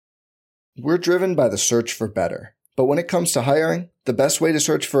We're driven by the search for better. But when it comes to hiring, the best way to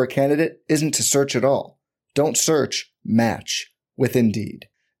search for a candidate isn't to search at all. Don't search, match with Indeed.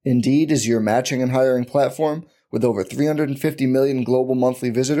 Indeed is your matching and hiring platform with over 350 million global monthly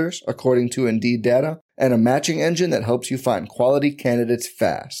visitors, according to Indeed data, and a matching engine that helps you find quality candidates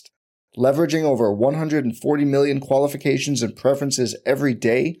fast. Leveraging over 140 million qualifications and preferences every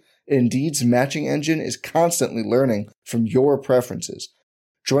day, Indeed's matching engine is constantly learning from your preferences.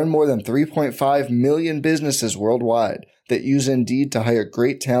 Join more than 3.5 million businesses worldwide that use Indeed to hire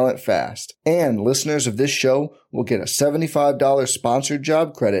great talent fast. And listeners of this show will get a $75 sponsored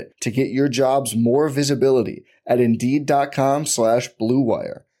job credit to get your jobs more visibility at Indeed.com/Blue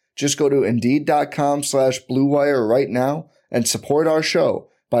Wire. Just go to Indeed.com/Blue Wire right now and support our show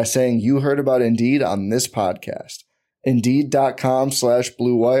by saying you heard about Indeed on this podcast.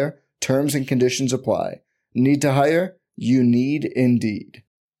 Indeed.com/Blue Wire. Terms and conditions apply. Need to hire? You need Indeed.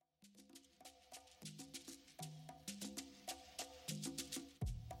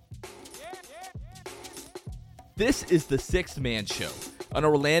 This is the Sixth Man Show, an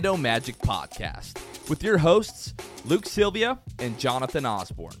Orlando Magic podcast, with your hosts, Luke Sylvia and Jonathan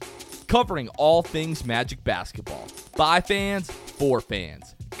Osborne, covering all things Magic basketball. By fans, for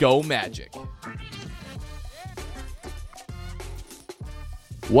fans. Go Magic.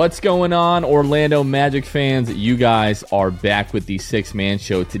 What's going on, Orlando Magic fans? You guys are back with the Sixth Man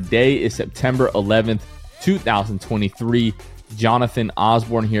Show. Today is September 11th, 2023. Jonathan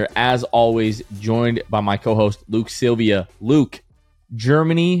Osborne here, as always, joined by my co-host, Luke Sylvia. Luke,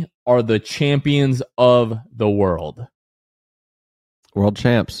 Germany are the champions of the world. World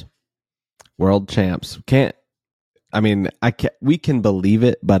champs. We can believe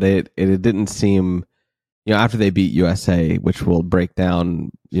it, but it didn't seem, after they beat USA, which we'll break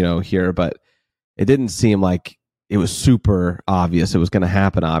down, here, but it didn't seem like it was super obvious it was going to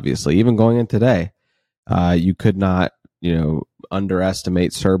happen, obviously. Even going in today, you could not,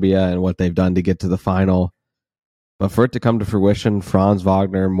 underestimate Serbia and what they've done to get to the final. But for it to come to fruition, Franz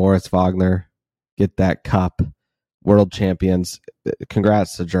Wagner, Moritz Wagner, get that cup, world champions.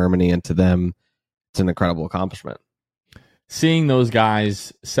 Congrats to Germany and to them. It's an incredible accomplishment. Seeing those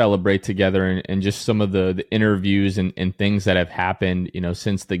guys celebrate together and just some of the interviews and things that have happened,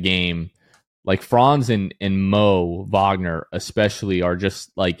 since the game, like Franz and Mo Wagner especially are just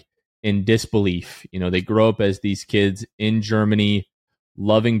like in disbelief. They grow up as these kids in Germany,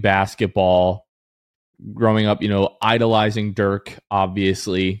 loving basketball, growing up, idolizing Dirk,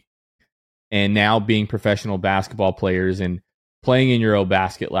 obviously, and now being professional basketball players and playing in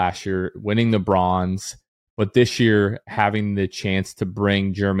Eurobasket last year, winning the bronze, but this year having the chance to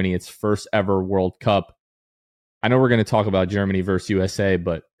bring Germany its first ever World Cup. I know we're going to talk about Germany versus USA,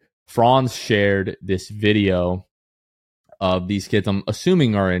 but Franz shared this video of these kids, I'm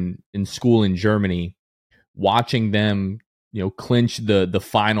assuming are in school in Germany, watching them, clinch the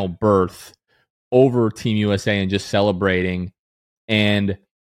final berth over Team USA and just celebrating. And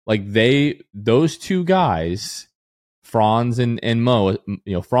like those two guys, Franz and Mo,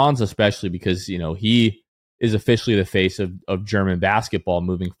 Franz especially because, he is officially the face of German basketball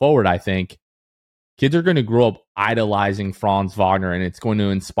moving forward. I think kids are going to grow up idolizing Franz Wagner, and it's going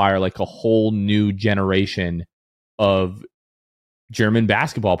to inspire like a whole new generation of German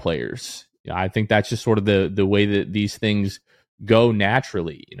basketball players. I think that's just sort of the way that these things go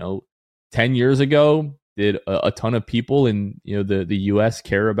naturally. 10 years ago, did a ton of people in the US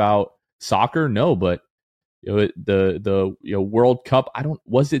care about soccer? No, but the World Cup,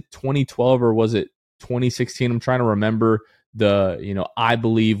 was it 2012 or was it 2016? I'm trying to remember I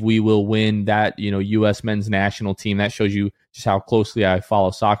believe we will win that, US men's national team. That shows you just how closely I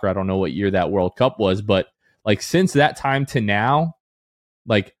follow soccer. I don't know what year that World Cup was, but like since that time to now,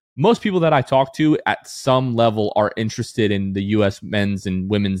 like most people that I talk to at some level are interested in the U.S. men's and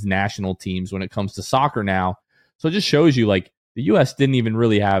women's national teams when it comes to soccer now. So it just shows you like the U.S. didn't even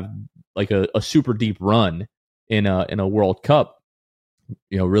really have like a super deep run in a World Cup,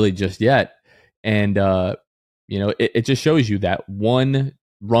 really just yet. And, it just shows you that one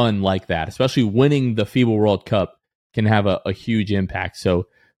run like that, especially winning the FIBA World Cup, can have a huge impact. So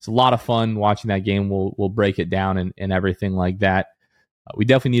it's a lot of fun watching that game. We'll break it down and everything like that. We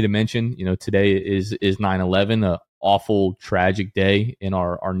definitely need to mention, today is 9/11, an awful, tragic day in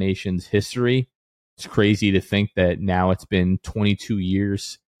our nation's history. It's crazy to think that now it's been 22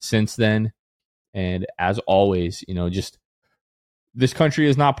 years since then. And as always, just this country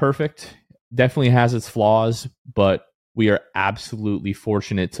is not perfect. Definitely has its flaws, but we are absolutely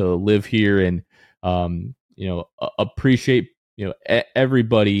fortunate to live here and, appreciate,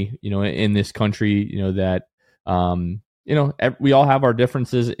 everybody, in this country, that we all have our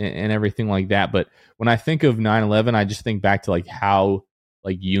differences and everything like that. But when I think of 9/11, I just think back to like how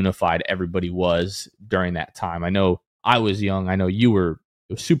like unified everybody was during that time. I know I was young. I know you were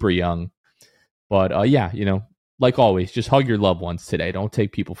super young. But yeah, like always, just hug your loved ones today. Don't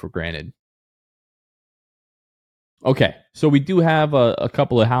take people for granted. Okay, so we do have a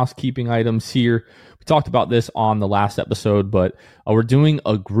couple of housekeeping items here. We talked about this on the last episode, but we're doing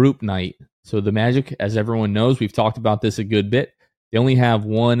a group night. So the Magic, as everyone knows, we've talked about this a good bit. They only have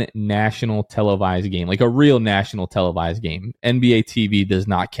one national televised game, like a real national televised game. NBA TV does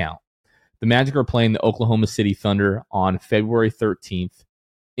not count. The Magic are playing the Oklahoma City Thunder on February 13th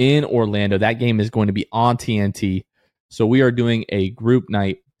in Orlando. That game is going to be on TNT. So we are doing a group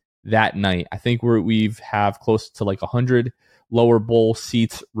night that night. I think we've have close to like 100 lower bowl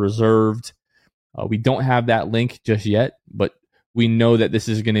seats reserved. We don't have that link just yet, but we know that this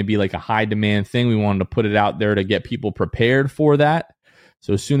is going to be like a high demand thing. We wanted to put it out there to get people prepared for that.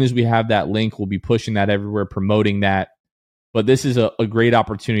 So as soon as we have that link, we'll be pushing that everywhere, promoting that. But this is a great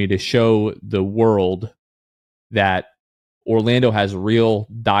opportunity to show the world that Orlando has real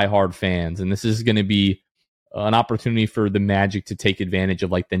diehard fans. And this is going to be an opportunity for the Magic to take advantage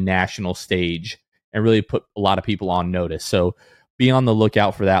of like the national stage and really put a lot of people on notice. So be on the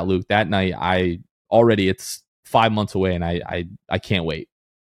lookout for that, Luke. That night, it's 5 months away, and I can't wait.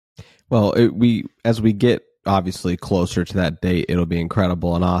 Well, as we get obviously closer to that date, it'll be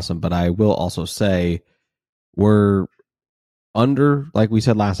incredible and awesome. But I will also say we're under, like we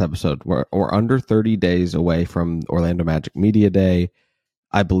said last episode, we're under 30 days away from Orlando Magic Media Day.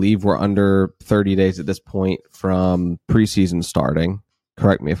 I believe we're under 30 days at this point from preseason starting.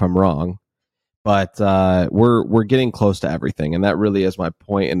 Correct me if I'm wrong, but we're getting close to everything, and that really is my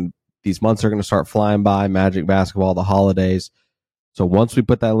point. And these months are going to start flying by. Magic basketball, the holidays. So once we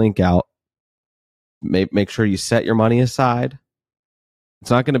put that link out, make sure you set your money aside. It's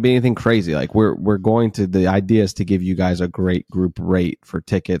not going to be anything crazy. Like we're going to. The idea is to give you guys a great group rate for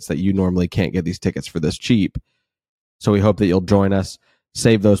tickets that you normally can't get these tickets for this cheap. So we hope that you'll join us.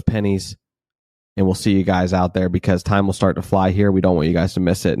 Save those pennies, and we'll see you guys out there because time will start to fly here. We don't want you guys to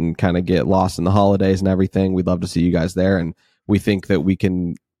miss it and kind of get lost in the holidays and everything. We'd love to see you guys there, and we think that we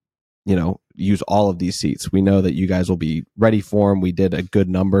can, use all of these seats. We know that you guys will be ready for them. We did a good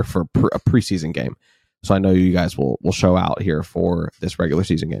number for a preseason game, so I know you guys will show out here for this regular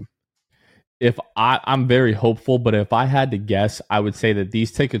season game. I'm very hopeful, but if I had to guess, I would say that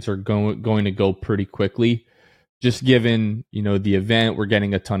these tickets are going to go pretty quickly. Just given, the event, we're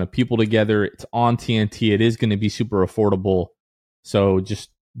getting a ton of people together. It's on TNT. It is going to be super affordable. So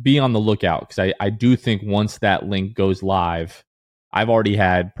just be on the lookout because I do think once that link goes live, I've already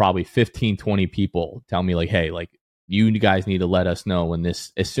had probably 15, 20 people tell me like, hey, like you guys need to let us know when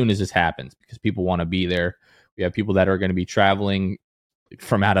as soon as this happens because people want to be there. We have people that are going to be traveling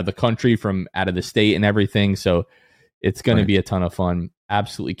from out of the country, from out of the state and everything. So it's going to be a ton of fun.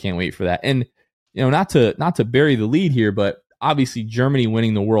 Absolutely can't wait for that. And not to bury the lead here, but obviously Germany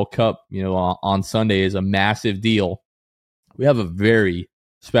winning the World Cup, on Sunday is a massive deal. We have a very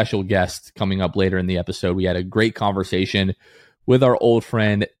special guest coming up later in the episode. We had a great conversation with our old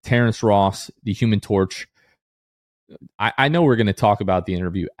friend, Terrence Ross, the Human Torch. I know we're going to talk about the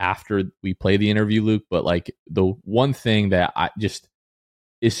interview after we play the interview, Luke, but like the one thing that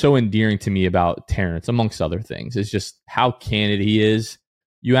is so endearing to me about Terrence, amongst other things, is just how candid he is.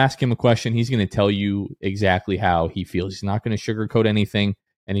 You ask him a question, he's going to tell you exactly how he feels. He's not going to sugarcoat anything,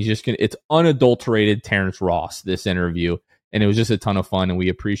 and he's just going to, it's unadulterated Terrence Ross, this interview, and it was just a ton of fun, and we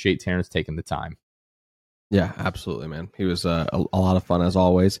appreciate Terrence taking the time. Yeah, absolutely, man. He was a lot of fun as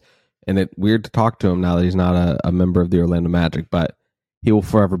always, and it's weird to talk to him now that he's not a member of the Orlando Magic, but he will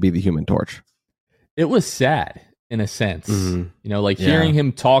forever be the Human Torch. It was sad in a sense, hearing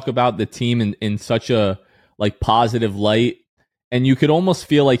him talk about the team in such a like positive light. And you could almost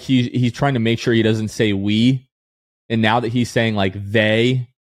feel like he's trying to make sure he doesn't say we. And now that he's saying like they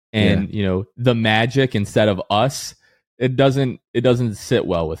and, the Magic instead of us, it doesn't sit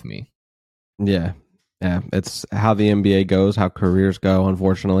well with me. Yeah. Yeah. It's how the NBA goes, how careers go,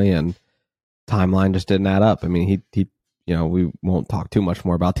 unfortunately. And timeline just didn't add up. I mean, he we won't talk too much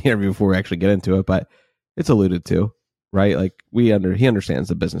more about the interview before we actually get into it, but it's alluded to, right? Like he understands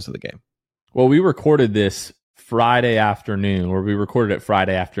the business of the game. Well, we recorded this Friday afternoon, or we recorded it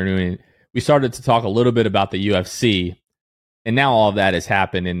Friday afternoon, and we started to talk a little bit about the UFC, and now all of that has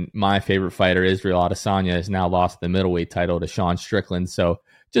happened, and my favorite fighter, Israel Adesanya, has now lost the middleweight title to Sean Strickland, so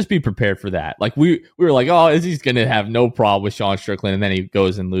just be prepared for that. Like, we were like, oh, he's going to have no problem with Sean Strickland, and then he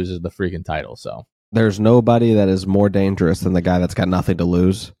goes and loses the freaking title, so. There's nobody that is more dangerous than the guy that's got nothing to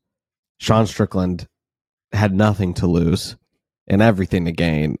lose. Sean Strickland had nothing to lose and everything to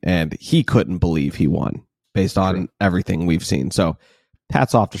gain, and he couldn't believe he won based on everything we've seen. So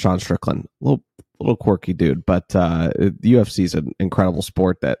hats off to Sean Strickland. Little quirky dude, but the UFC is an incredible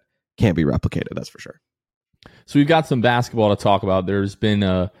sport that can't be replicated, that's for sure. So we've got some basketball to talk about. There's been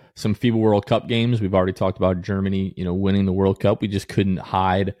some FIBA World Cup games. We've already talked about Germany, winning the World Cup. We just couldn't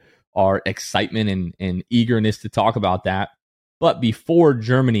hide our excitement and eagerness to talk about that. But before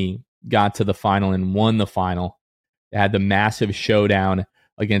Germany got to the final and won the final, they had the massive showdown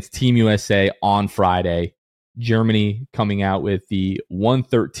against Team USA on Friday. Germany coming out with the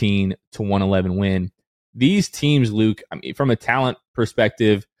 113-111 win. These teams, Luke, I mean, from a talent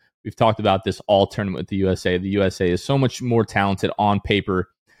perspective, we've talked about this all tournament with the USA. The USA is so much more talented on paper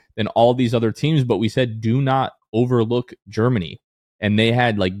than all these other teams, but we said do not overlook Germany. And they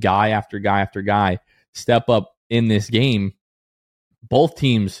had like guy after guy after guy step up in this game. Both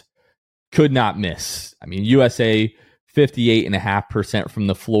teams could not miss. I mean, USA 58.5% from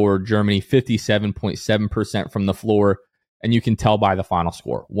the floor, Germany 57.7% from the floor, and you can tell by the final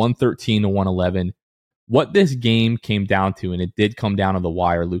score, 113-111. What this game came down to, and it did come down to the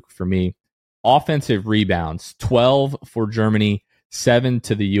wire, Luke, for me, offensive rebounds, 12 for Germany, 7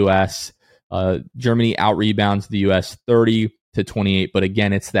 to the U.S. Germany out-rebounds the U.S. 30-28, but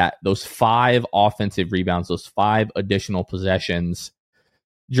again, it's those 5 offensive rebounds, those 5 additional possessions.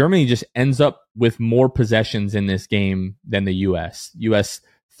 Germany just ends up with more possessions in this game than the U.S. U.S.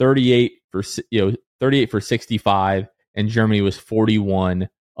 38 for 65, and Germany was 41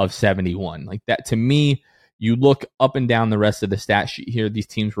 of 71. Like that, to me, you look up and down the rest of the stat sheet here. These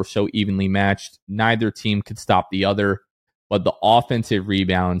teams were so evenly matched. Neither team could stop the other. But the offensive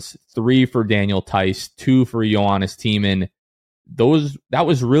rebounds, 3 for Daniel Theis, 2 for Johannes Thiemann. That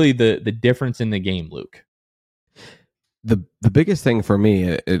was really the difference in the game, Luke. The biggest thing for me,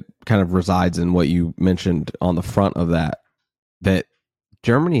 it kind of resides in what you mentioned on the front of that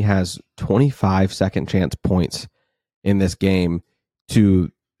Germany has 25 second chance points in this game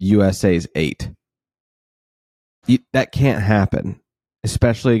to USA's 8. That can't happen,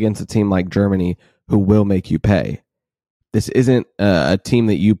 especially against a team like Germany who will make you pay. This isn't a team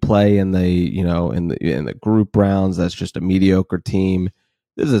that you play in the group rounds. That's just a mediocre team.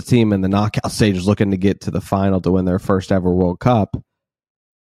 This is a team in the knockout stages looking to get to the final to win their first ever World Cup,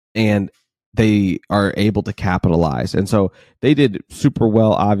 and they are able to capitalize. And so they did super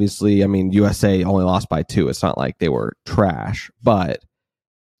well, obviously. I mean, USA only lost by 2. It's not like they were trash, but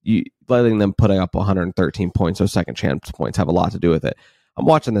letting them put up 113 points, those second chance points, have a lot to do with it. I'm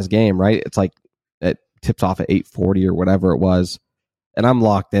watching this game, right? It's like it tips off at 8:40 or whatever it was, and I'm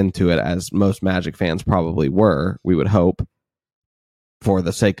locked into it, as most Magic fans probably were, we would hope, for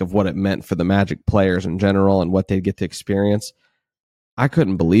the sake of what it meant for the Magic players in general and what they'd get to experience. I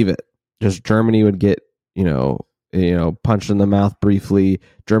couldn't believe it. Just Germany would get, punched in the mouth briefly.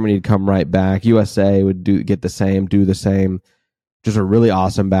 Germany would come right back. USA would do the same. Just a really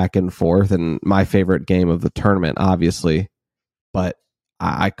awesome back and forth, and my favorite game of the tournament, obviously. But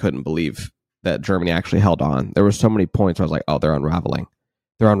I couldn't believe that Germany actually held on. There were so many points where I was like, oh, they're unraveling.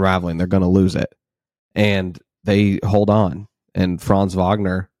 They're going to lose it. And they hold on. And Franz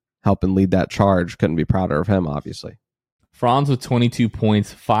Wagner helping lead that charge. Couldn't be prouder of him, obviously. Franz with 22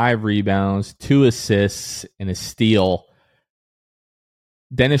 points, 5 rebounds, 2 assists, and a steal.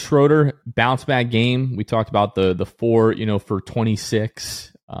 Dennis Schroeder, bounce back game. We talked about the 4, for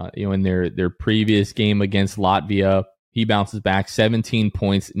 26, in their previous game against Latvia. He bounces back, 17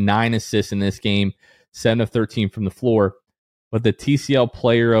 points, 9 assists in this game, 7 of 13 from the floor. But the TCL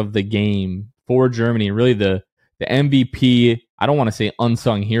player of the game for Germany, really the MVP, I don't want to say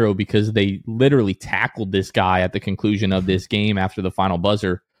unsung hero, because they literally tackled this guy at the conclusion of this game after the final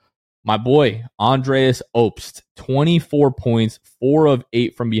buzzer. My boy, Andreas Obst, 24 points, 4 of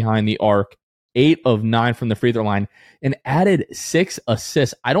 8 from behind the arc, 8 of 9 from the free throw line, and added 6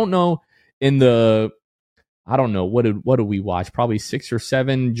 assists. I don't know, what did we watch? Probably 6 or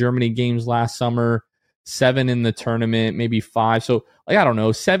 7 Germany games last summer, 7 in the tournament, maybe 5. So,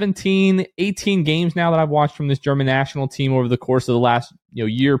 17, 18 games now that I've watched from this German national team over the course of the last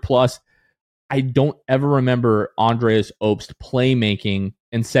year plus. I don't ever remember Andreas Obst playmaking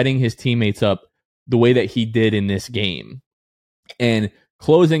and setting his teammates up the way that he did in this game. And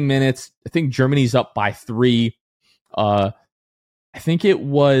closing minutes, I think Germany's up by 3. I think it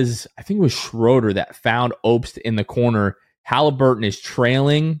was Schroeder that found Obst in the corner. Halliburton is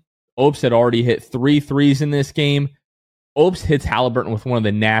trailing. Obst had already hit 3 threes in this game. Obst hits Halliburton with one of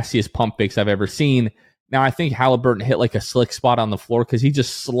the nastiest pump fakes I've ever seen. Now, I think Halliburton hit like a slick spot on the floor because he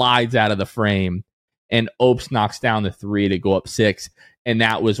just slides out of the frame, and Obst knocks down the 3 to go up 6. And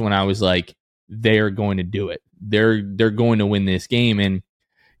that was when I was like, they are going to do it. They're going to win this game. And,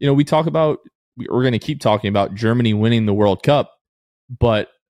 we're going to keep talking about Germany winning the World Cup. But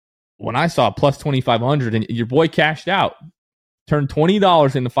when I saw plus 2,500 and your boy cashed out, turned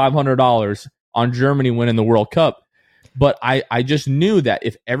 $20 into $500 on Germany winning the World Cup. But I just knew that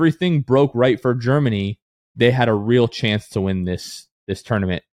if everything broke right for Germany, they had a real chance to win this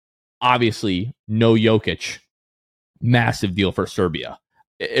tournament. Obviously, no Jokic. Massive deal for Serbia.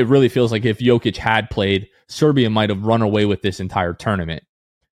 It really feels like if Jokic had played, Serbia might have run away with this entire tournament.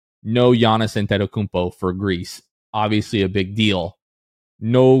 No Giannis Antetokounmpo for Greece. Obviously a big deal.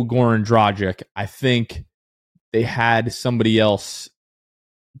 No Goran Dragic. I think they had somebody else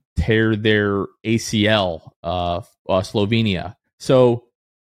tear their ACL, Slovenia. So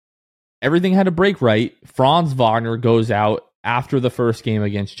everything had to break right. Franz Wagner goes out after the first game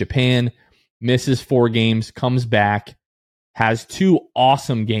against Japan, misses 4 games, comes back, has 2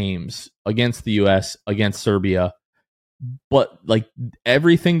 awesome games against the U.S., against Serbia. But like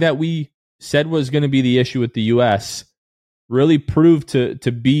everything that we said was going to be the issue with the U.S. really proved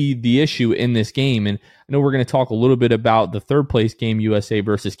to be the issue in this game. And I know we're going to talk a little bit about the third place game, USA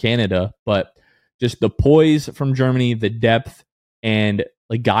versus Canada, but just the poise from Germany, the depth, and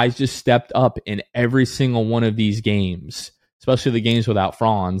like guys just stepped up in every single one of these games, especially the games without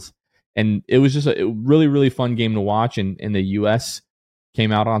Franz. And it was just a really, really fun game to watch. And the U.S.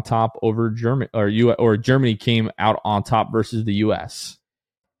 came out on top over Germany, or Germany came out on top versus the U.S.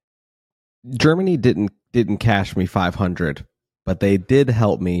 Germany didn't cash me 500, but they did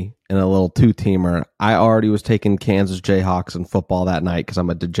help me in a little 2-teamer. I already was taking Kansas Jayhawks in football that night because I'm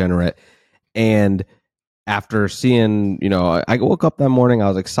a degenerate. And after seeing, I woke up that morning, I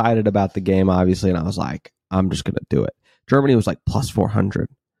was excited about the game, obviously, and I was like, I'm just going to do it. Germany was like plus 400.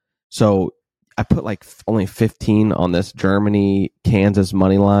 So I put like only 15 on this Germany-Kansas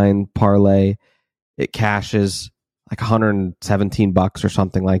money line parlay. It cashes like $117 or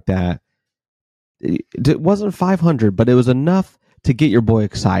something like that. It wasn't 500, but it was enough to get your boy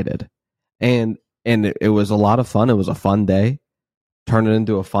excited. And it was a lot of fun. It was a fun day. Turned it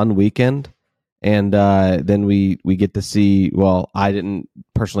into a fun weekend. And then we get to see, well, I didn't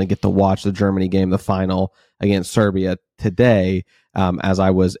personally get to watch the Germany game, the final against Serbia today, as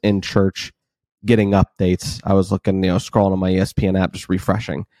I was in church getting updates. I was looking, scrolling on my ESPN app, just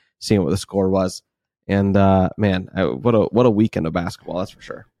refreshing, seeing what the score was. And man, what a weekend of basketball, that's for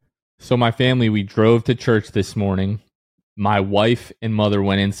sure. So my family, we drove to church this morning. My wife and mother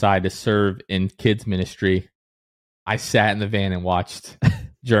went inside to serve in kids ministry. I sat in the van and watched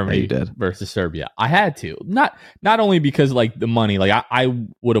Germany versus Serbia. I had to. Not only because like the money, like I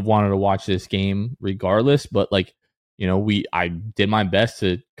would have wanted to watch this game regardless, but like, I did my best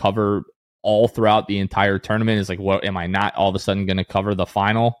to cover all throughout the entire tournament. It's like, what am I not all of a sudden going to cover the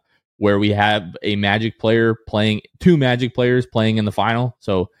final where we have a Magic player playing, 2 Magic players playing in the final?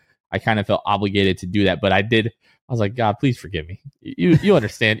 So I kind of felt obligated to do that, but I did. I was like, God, please forgive me. You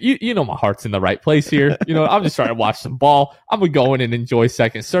understand. You know my heart's in the right place here. I'm just trying to watch some ball. I'm going to go in and enjoy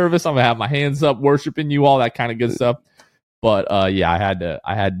second service. I'm going to have my hands up, worshiping you, all that kind of good stuff. But yeah,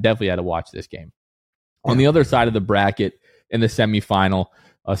 I definitely had to watch this game. On the other side of the bracket in the semifinal,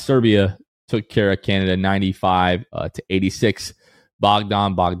 Serbia took care of Canada 95-86.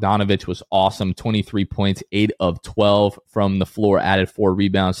 Bogdanovic was awesome. 23 points, 8 of 12 from the floor, added 4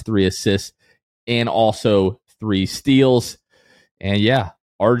 rebounds, 3 assists, and also 3 steals. And yeah,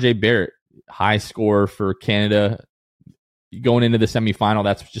 RJ Barrett, high score for Canada. Going into the semifinal,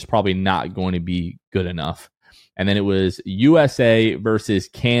 that's just probably not going to be good enough. And then it was USA versus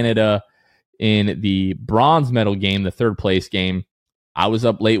Canada in the bronze medal game, the third place game. I was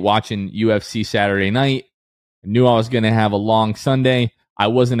up late watching UFC Saturday night. I knew I was going to have a long Sunday. I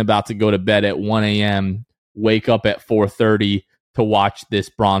wasn't about to go to bed at 1 a.m., wake up at 4:30 to watch this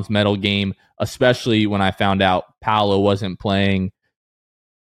bronze medal game, especially when I found out Paolo wasn't playing,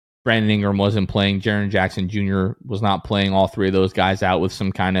 Brandon Ingram wasn't playing, Jaren Jackson Jr. was not playing, all 3 of those guys out with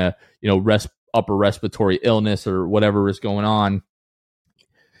some kind of, upper respiratory illness or whatever is going on.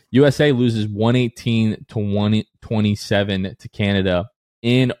 USA loses 118-127 to Canada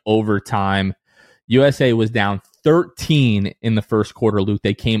in overtime. USA was down 13 in the first quarter, Luke.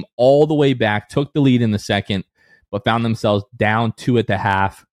 They came all the way back, took the lead in the second, but found themselves down 2 at the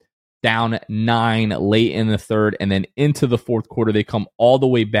half, down 9 late in the third, and then into the fourth quarter, they come all the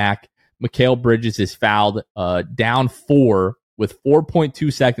way back. Mikal Bridges is fouled, down 4 with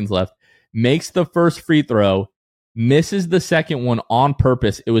 4.2 seconds left, makes the first free throw, misses the second one on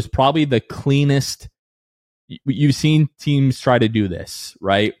purpose. It was probably the cleanest. You've seen teams try to do this,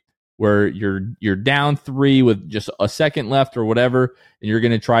 right? where you're down 3 with just a second left or whatever, and you're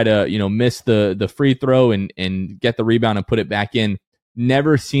going to try to, miss the free throw and get the rebound and put it back in.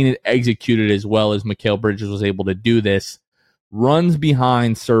 Never seen it executed as well as Mikal Bridges was able to do this. Runs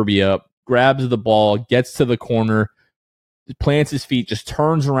behind Serbia, grabs the ball, gets to the corner, plants his feet, just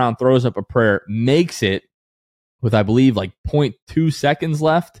turns around, throws up a prayer, makes it with, I believe, like 0.2 seconds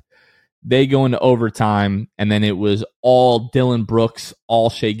left. They go into overtime, and then it was all Dillon Brooks, all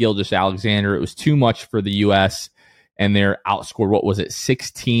Shai Gilgeous-Alexander. It was too much for the U.S., and they're outscored,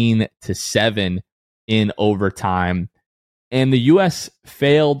 16-7 in overtime. And the U.S.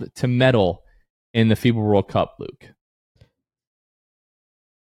 failed to medal in the FIBA World Cup, Luke.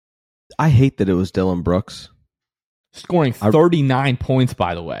 I hate that it was Dillon Brooks. Scoring 39 points,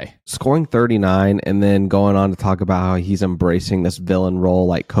 by the way. Scoring 39 and then going on to talk about how he's embracing this villain role,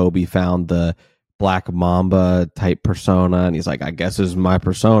 like Kobe found the Black Mamba type persona, and he's like, I guess this is my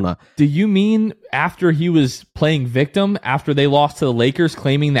persona. Do you mean after he was playing victim, after they lost to the Lakers,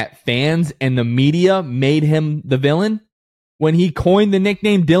 claiming that fans and the media made him the villain? When he coined the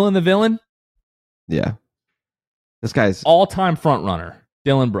nickname Dylan the Villain? Yeah. This guy's all-time front runner,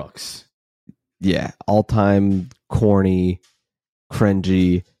 Dillon Brooks. Yeah, all-time corny,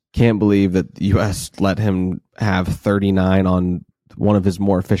 cringy. Can't believe that the U.S. let him have 39 on one of his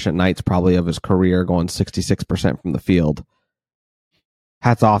more efficient nights probably of his career, going 66% from the field.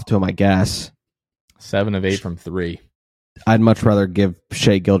 Hats off to him, I guess. 7 of 8 from 3. I'd much rather give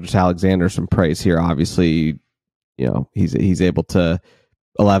Shai Gilgeous-Alexander some praise here. Obviously, he's able to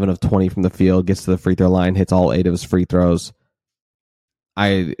 11 of 20 from the field, gets to the free throw line, hits all 8 of his free throws.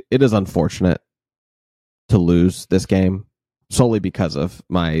 It is unfortunate to lose this game solely because of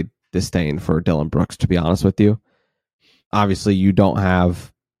my disdain for Dillon Brooks, to be honest with you. Obviously, you don't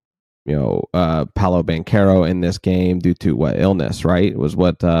have, Paolo Banchero in this game due to illness, right? It was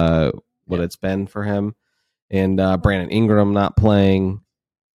what it's been for him. And Brandon Ingram not playing.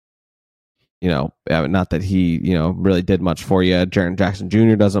 Not that he, really did much for you. Jaren Jackson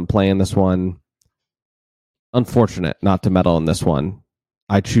Jr. doesn't play in this one. Unfortunate not to medal in this one.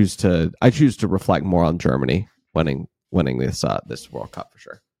 I choose to reflect more on Germany winning this World Cup for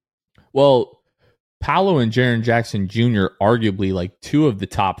sure. Well, Paolo and Jaren Jackson Jr. arguably like 2 of the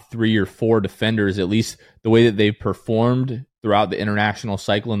top 3 or 4 defenders, at least the way that they've performed throughout the international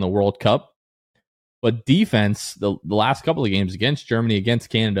cycle in the World Cup. But defense, the last couple of games against Germany, against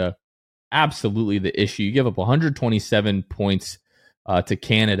Canada, absolutely the issue. You give up 127 points to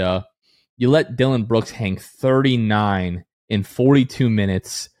Canada. You let Dillon Brooks hang 39 in 42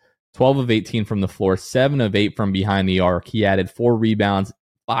 minutes, 12 of 18 from the floor, 7 of 8 from behind the arc. He added 4 rebounds,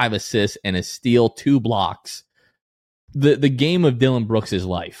 5 assists, and a steal, 2 blocks. The game of Dillon Brooks'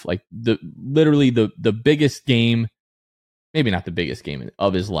 life, like literally the biggest game, maybe not the biggest game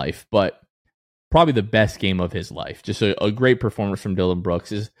of his life, but probably the best game of his life. Just a great performance from Dillon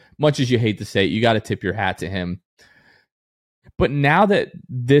Brooks. As much as you hate to say it, you got to tip your hat to him. But now that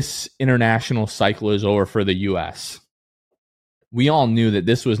this international cycle is over for the U.S., we all knew that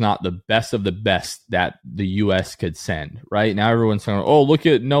this was not the best of the best that the U.S. could send, right? Now everyone's saying, oh, look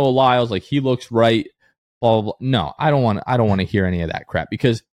at Noah Lyles, like he looks right, blah, blah, blah. No, I don't want to hear any of that crap,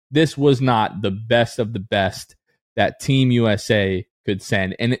 because this was not the best of the best that Team USA could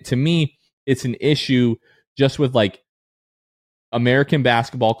send. And to me, it's an issue just with like American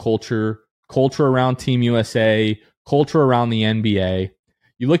basketball culture around Team USA, culture around the NBA.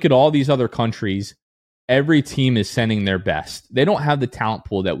 You look at all these other countries, every team is sending their best. They don't have the talent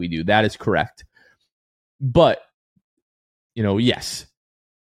pool that we do. That is correct. But, yes,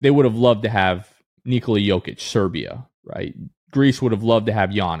 they would have loved to have Nikola Jokic, Serbia, right? Greece would have loved to have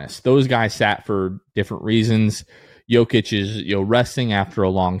Giannis. Those guys sat for different reasons. Jokic is resting after a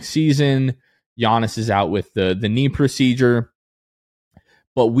long season. Giannis is out with the knee procedure.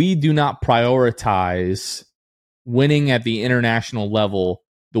 But we do not prioritize winning at the international level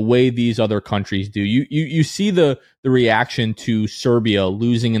the way these other countries do. You see the reaction to Serbia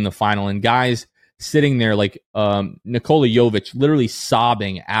losing in the final, and guys sitting there like Nikola Jovic literally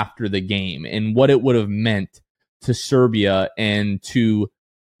sobbing after the game, and what it would have meant to Serbia and to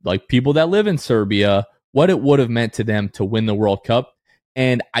like people that live in Serbia, what it would have meant to them to win the World Cup.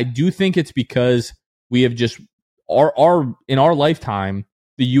 And I do think it's because we have just in our lifetime,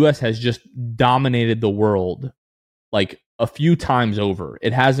 the US has just dominated the world like a few times over.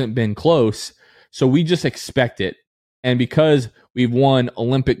 It hasn't been close, so we just expect it. And because we've won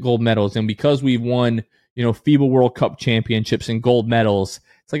Olympic gold medals, and because we've won, FIBA World Cup championships and gold medals,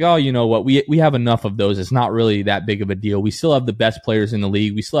 it's like, oh, you know what? We have enough of those. It's not really that big of a deal. We still have the best players in the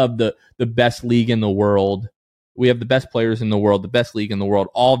league. We still have the best league in the world. we have the best players in the world, the best league in the world,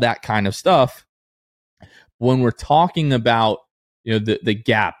 all that kind of stuff. When we're talking about, the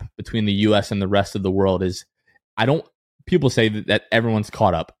gap between the US and the rest of the world is, people say that everyone's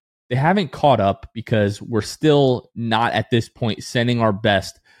caught up. They haven't caught up because we're still not at this point sending our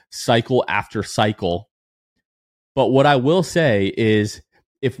best cycle after cycle. But what I will say is,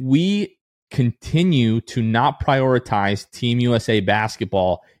 if we continue to not prioritize Team USA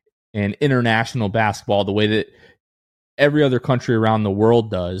basketball and international basketball the way that every other country around the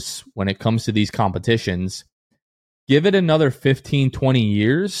world does when it comes to these competitions, give it another 15, 20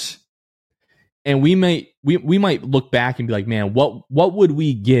 years, and we might look back and be like, man, what would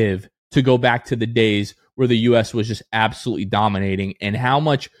we give to go back to the days where the U.S. was just absolutely dominating, and how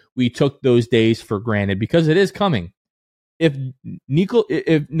much we took those days for granted, because it is coming. If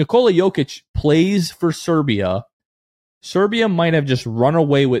Nikola Jokic plays for Serbia, Serbia might have just run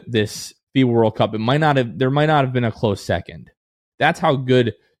away with this FIBA World Cup. There might not have been a close second. That's how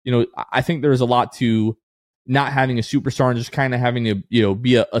good, I think there's a lot to not having a superstar and just kind of having to,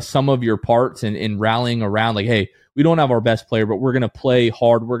 be a sum of your parts and rallying around like, hey, we don't have our best player, but we're going to play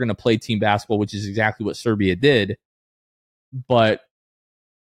hard. We're going to play team basketball, which is exactly what Serbia did. But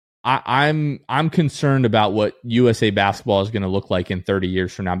I'm concerned about what USA basketball is going to look like in 30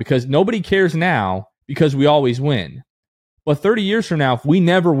 years from now, because nobody cares now because we always win. But 30 years from now, if we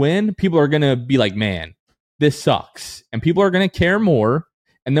never win, people are going to be like, man, this sucks. And people are going to care more.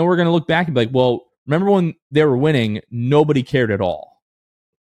 And then we're going to look back and be like, well, remember when they were winning, nobody cared at all.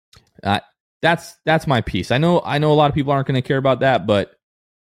 That's my piece. I know a lot of people aren't going to care about that, but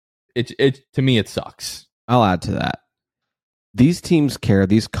it to me, it sucks. I'll add to that. These teams care,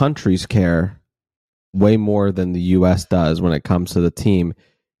 these countries care way more than the U.S. does when it comes to the team,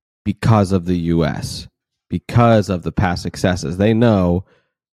 because of the U.S., because of the past successes. They know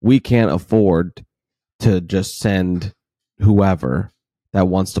we can't afford to just send whoever that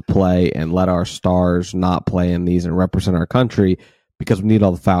wants to play and let our stars not play in these and represent our country, because we need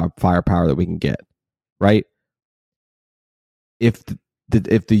all the firepower that we can get, right? If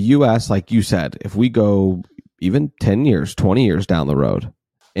the U.S., like you said, if we go even 10 years, 20 years down the road,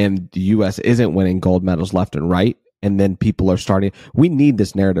 and the U.S. isn't winning gold medals left and right, and then people are starting, we need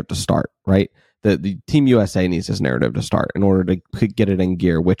this narrative to start, right? The Team USA needs this narrative to start in order to get it in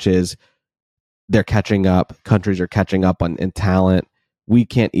gear, which is they're catching up. Countries are catching up in talent. We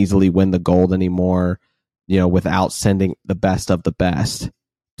can't easily win the gold anymore, without sending the best of the best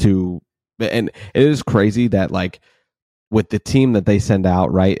to. And it is crazy that, like, with the team that they send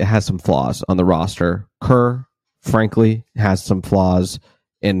out, right, it has some flaws on the roster. Kerr, frankly, has some flaws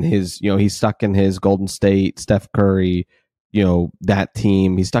in his, he's stuck in his Golden State, Steph Curry, that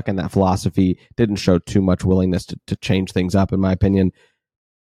team. He's stuck in that philosophy. Didn't show too much willingness to change things up, in my opinion.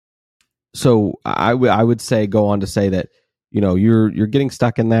 So I would say, go on to say that, you're getting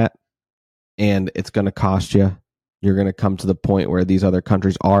stuck in that, and it's going to cost you. You're going to come to the point where these other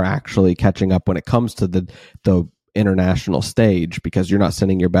countries are actually catching up when it comes to the international stage, because you're not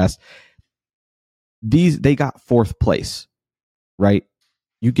sending your best. They got fourth place, right?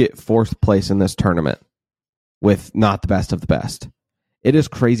 You get fourth place in this tournament with not the best of the best. It is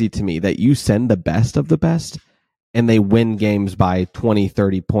crazy to me that you send the best of the best and they win games by 20,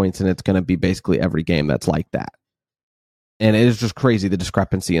 30 points, and it's going to be basically every game that's like that. And it is just crazy, the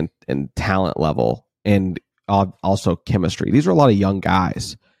discrepancy in talent level and also chemistry. These are a lot of young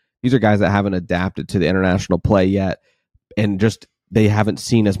guys. These are guys that haven't adapted to the international play yet, and just they haven't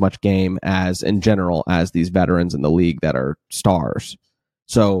seen as much game as, in general, as these veterans in the league that are stars.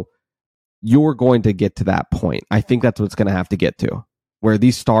 So you're going to get to that point. I think that's what it's going to have to get to, where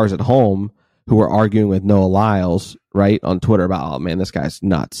these stars at home who are arguing with Noah Lyles, right, on Twitter about, oh man, this guy's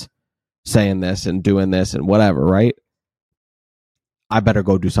nuts, saying this and doing this and whatever, right? I better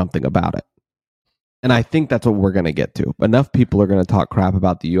go do something about it. And I think that's what we're going to get to. Enough people are going to talk crap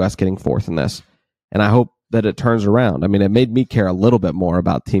about the U.S. getting fourth in this. And I hope that it turns around. I mean, it made me care a little bit more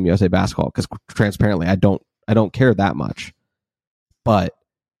about Team USA basketball, because transparently, I don't care that much. But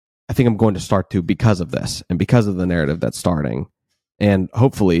I think I'm going to start to, because of this and because of the narrative that's starting. And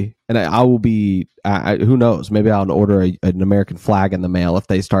hopefully, and I will be, who knows, maybe I'll order an American flag in the mail if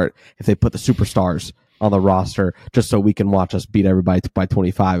they put the superstars on the roster, just so we can watch us beat everybody by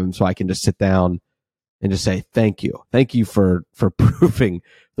 25. And so I can just sit down and just say, thank you for proving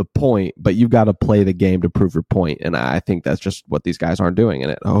the point, but you've got to play the game to prove your point. And I think that's just what these guys aren't doing.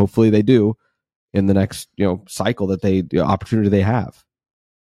 And hopefully they do in the next, cycle that the opportunity they have.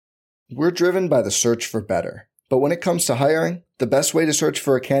 We're driven by the search for better. But when it comes to hiring, the best way to search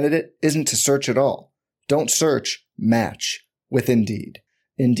for a candidate isn't to search at all. Don't search, match with Indeed.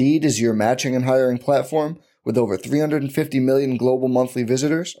 Indeed is your matching and hiring platform with over 350 million global monthly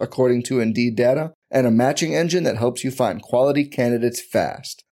visitors, according to Indeed data, and a matching engine that helps you find quality candidates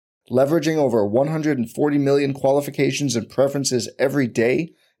fast. Leveraging over 140 million qualifications and preferences every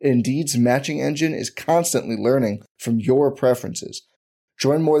day, Indeed's matching engine is constantly learning from your preferences.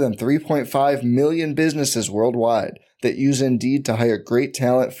 Join more than 3.5 million businesses worldwide that use Indeed to hire great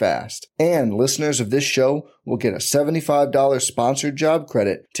talent fast. And listeners of this show will get a $75 sponsored job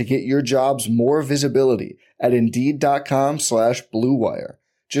credit to get your jobs more visibility at Indeed.com/Blue Wire.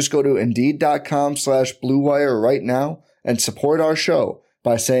 Just go to Indeed.com/Blue Wire right now and support our show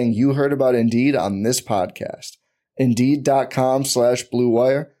by saying you heard about Indeed on this podcast. Indeed.com/Blue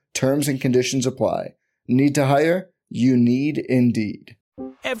Wire. Terms and conditions apply. Need to hire? You need Indeed.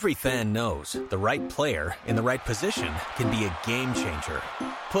 Every fan knows the right player in the right position can be a game changer.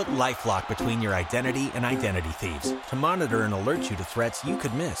 Put LifeLock between your identity and identity thieves to monitor and alert you to threats you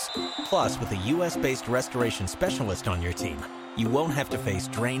could miss. Plus, with a U.S.-based restoration specialist on your team, you won't have to face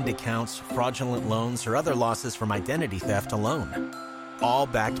drained accounts, fraudulent loans, or other losses from identity theft alone. All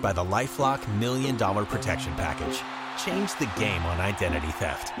backed by the LifeLock $1 Million Protection Package. Change the game on identity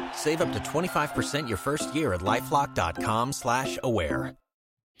theft. Save up to 25% your first year at LifeLock.com/aware.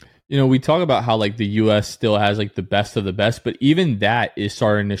 You know, we talk about how like the U.S. still has like the best of the best, but even that is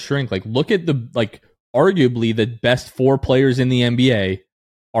starting to shrink. Like, look at the arguably the best four players in the NBA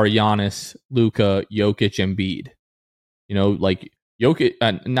are Giannis, Luka, Jokic, Embiid. You know, like Jokic,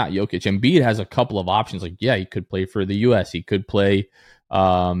 not Jokic. Embiid has a couple of options. Like, yeah, he could play for the U.S. He could play,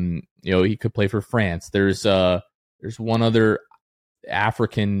 he could play for France. There's one other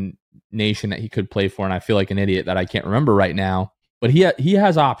African nation that he could play for, and I feel like an idiot that I can't remember right now. But he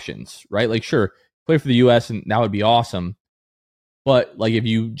has options, right? Like, sure, play for the U.S. and that would be awesome. But like, if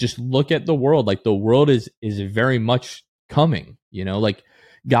you just look at the world, like the world is very much coming. You know, like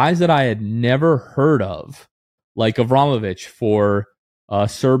guys that I had never heard of, like Avramovic for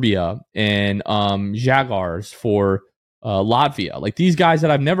Serbia and Jaguars for Latvia. Like these guys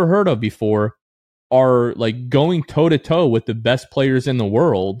that I've never heard of before are like going toe to toe with the best players in the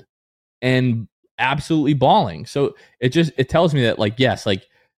world and absolutely balling. So it tells me that like, yes, like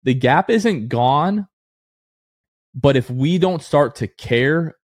the gap isn't gone, but if we don't start to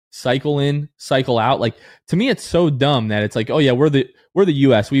care, cycle in, cycle out, like to me, it's so dumb that it's like, oh yeah, we're the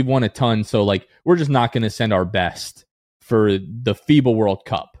US, we've won a ton. So like, we're just not going to send our best for the FIBA World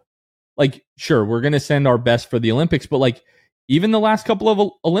Cup. Like, sure, we're going to send our best for the Olympics, but like even the last couple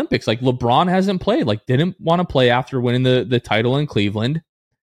of Olympics, like LeBron hasn't played, like didn't want to play after winning the title in Cleveland.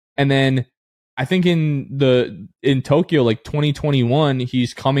 And then I think in Tokyo, like 2021,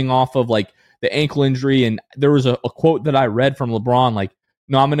 he's coming off of like the ankle injury, and there was a quote that I read from LeBron, like,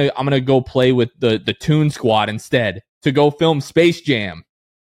 "No, I'm gonna go play with the Toon Squad instead to go film Space Jam."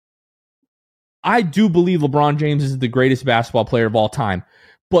 I do believe LeBron James is the greatest basketball player of all time,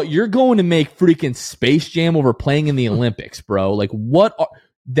 but you're going to make freaking Space Jam over playing in the Olympics, bro. Like,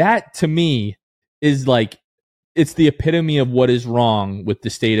 that to me is like, it's the epitome of what is wrong with the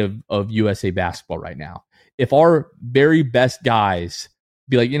state of USA basketball right now. If our very best guys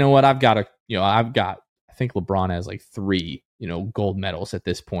be like, you know what, I think LeBron has like 3, gold medals at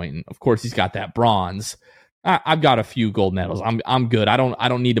this point. And of course he's got that bronze. I've got a few gold medals. I'm good. I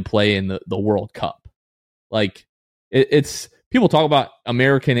don't need to play in the World Cup. Like it's people talk about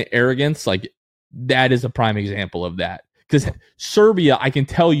American arrogance. Like that is a prime example of that. Because Serbia, I can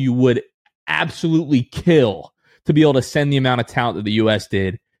tell you, would absolutely kill to be able to send the amount of talent that the U.S.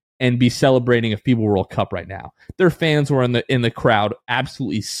 did and be celebrating a FIBA World Cup right now. Their fans were in the crowd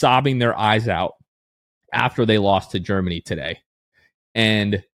absolutely sobbing their eyes out after they lost to Germany today.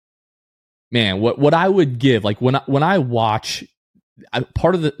 And man, what I would give, like when I watch,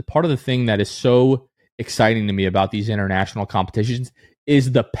 part of the thing that is so exciting to me about these international competitions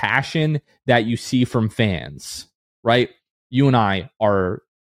is the passion that you see from fans, right? You and I are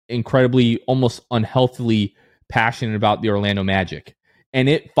incredibly, almost unhealthily passionate about the Orlando Magic. And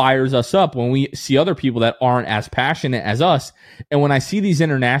it fires us up when we see other people that aren't as passionate as us. And when I see these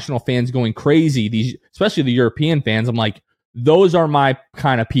international fans going crazy, especially the European fans, I'm like, those are my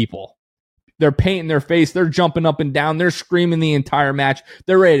kind of people. They're painting their face. They're jumping up and down. They're screaming the entire match.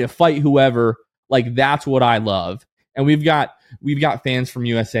 They're ready to fight whoever. Like, that's what I love. And we've got fans from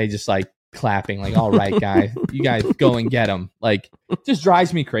USA just like clapping, like, all right, guys, you guys go and get them. Like, it just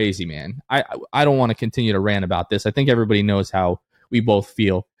drives me crazy, man. I don't want to continue to rant about this. I think everybody knows how we both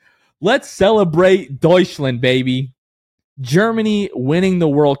feel. Let's celebrate Deutschland, baby. Germany winning the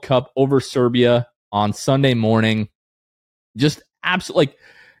World Cup over Serbia on Sunday morning. Just absolutely,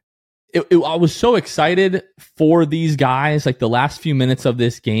 like, I was so excited for these guys. Like, the last few minutes of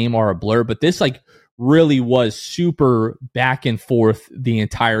this game are a blur, but this, like, really was super back and forth the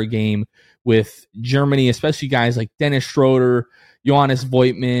entire game with Germany, especially guys like Dennis Schroeder, Johannes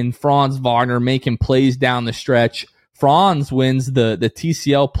Voigtmann, Franz Wagner making plays down the stretch. Franz wins the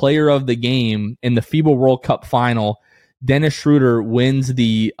TCL Player of the Game in the FIBA World Cup final. Dennis Schroeder wins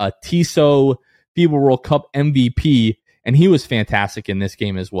the TISO FIBA World Cup MVP, and he was fantastic in this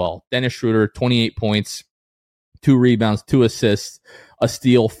game as well. Dennis Schroeder, 28 points, 2 rebounds, 2 assists, a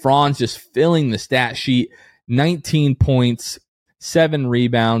steal. Franz just filling the stat sheet, 19 points, 7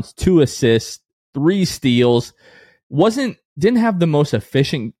 rebounds, 2 assists, 3 steals. Didn't have the most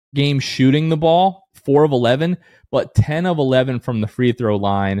efficient game shooting the ball, 4 of 11, but 10 of 11 from the free throw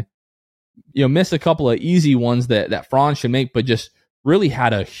line. Missed a couple of easy ones that Franz should make, but just really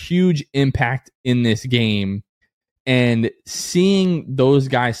had a huge impact in this game. And seeing those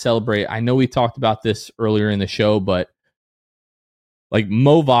guys celebrate, I know we talked about this earlier in the show, but like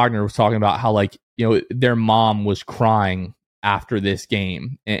Mo Wagner was talking about how their mom was crying after this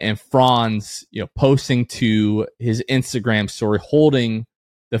game, and Franz, posting to his Instagram story holding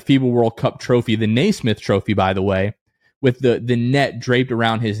the FIBA World Cup trophy, the Naismith trophy, by the way, with the net draped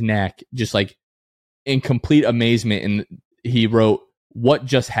around his neck, just like in complete amazement. And he wrote, "What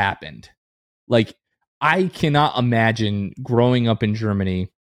just happened?" Like, I cannot imagine growing up in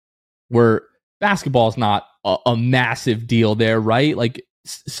Germany where basketball is not a massive deal there, right? Like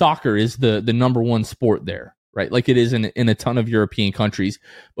soccer is the number one sport there, right? Like it is in a ton of European countries.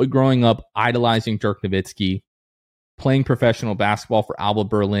 But growing up, idolizing Dirk Nowitzki, playing professional basketball for Alba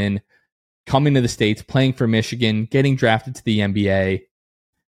Berlin, coming to the States, playing for Michigan, getting drafted to the NBA,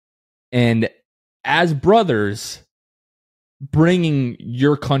 and as brothers, bringing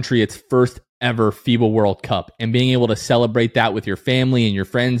your country its first ever FIBA World Cup and being able to celebrate that with your family and your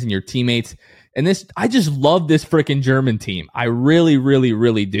friends and your teammates. And I just love this freaking German team. I really, really,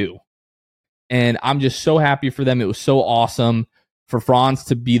 really do. And I'm just so happy for them. It was so awesome for Franz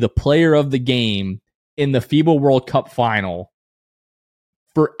to be the player of the game in the FIBA World Cup final.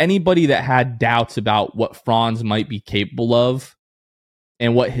 For anybody that had doubts about what Franz might be capable of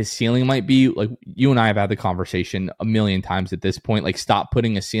and what his ceiling might be, like you and I have had the conversation a million times at this point, like stop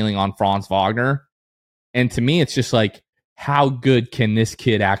putting a ceiling on Franz Wagner. And to me, it's just like, how good can this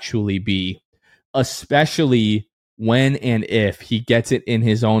kid actually be? Especially when and if he gets it in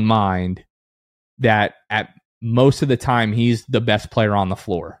his own mind that at most of the time he's the best player on the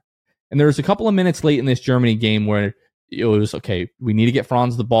floor. And there was a couple of minutes late in this Germany game where it was, okay, we need to get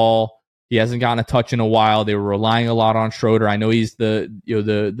Franz the ball. He hasn't gotten a touch in a while. They were relying a lot on Schroeder. I know he's the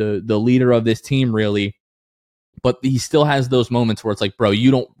leader of this team, really, but he still has those moments where it's like, bro,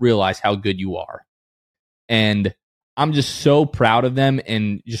 you don't realize how good you are. And I'm just so proud of them,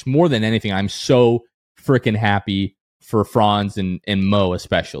 and just more than anything, I'm so freaking happy for Franz and Mo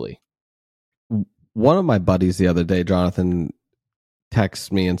especially. One of my buddies the other day, Jonathan,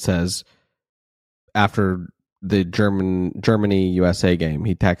 texts me and says, after the Germany USA game,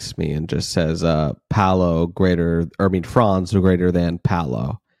 he texts me and just says, Franz greater than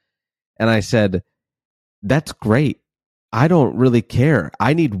Paolo. And I said, that's great. I don't really care.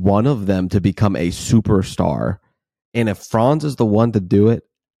 I need one of them to become a superstar. And if Franz is the one to do it,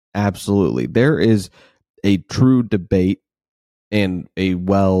 absolutely. There is a true debate and a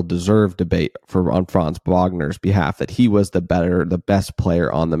well-deserved debate on Franz Wagner's behalf that he was the best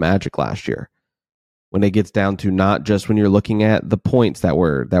player on the Magic last year. When it gets down to not just when you're looking at the points that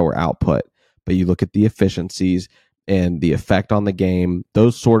were output, but you look at the efficiencies and the effect on the game,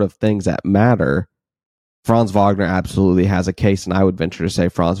 those sort of things that matter, Franz Wagner absolutely has a case, and I would venture to say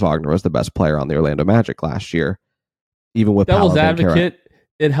Franz Wagner was the best player on the Orlando Magic last year, even with Devil's Paolo advocate.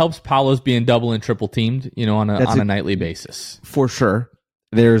 It helps Paolo's being double and triple teamed, on a nightly basis. For sure.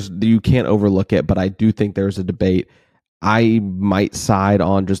 You can't overlook it, but I do think there's a debate. I might side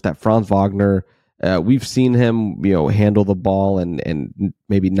on just that Franz Wagner. We've seen him, handle the ball and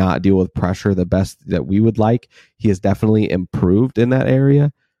maybe not deal with pressure the best that we would like. He has definitely improved in that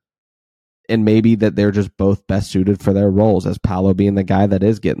area. And maybe that they're just both best suited for their roles, as Paolo being the guy that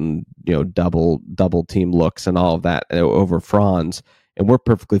is getting, double team looks and all of that over Franz. And we're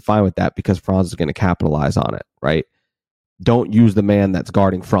perfectly fine with that because Franz is going to capitalize on it, right? Don't use the man that's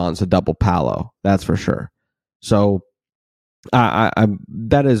guarding Franz to double Paolo. That's for sure. So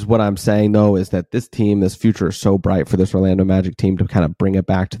that is what I'm saying, though, is that this future is so bright for this Orlando Magic team to kind of bring it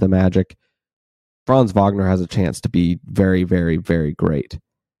back to the Magic. Franz Wagner has a chance to be very, very, very great.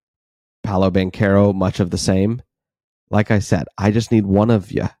 Paolo Banchero, much of the same. Like I said, I just need one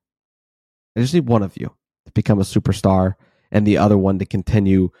of you. To become a superstar, and the other one to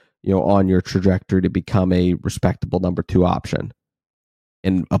continue, on your trajectory to become a respectable number 2 option.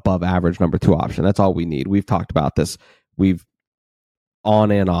 an above average number 2 option. That's all we need. We've talked about this. We've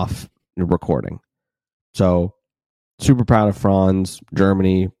on and off recording. So super proud of Franz,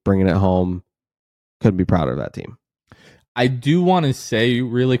 Germany, bringing it home. Couldn't be prouder of that team. I do want to say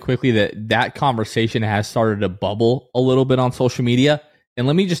really quickly that conversation has started to bubble a little bit on social media. And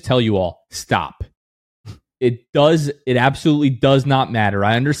let me just tell you all, stop. It absolutely does not matter.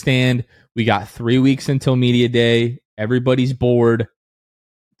 I understand we got 3 weeks until media day. Everybody's bored.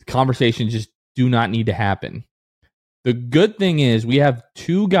 The conversations just do not need to happen. The good thing is we have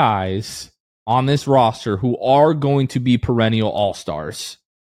 2 guys on this roster who are going to be perennial all-stars.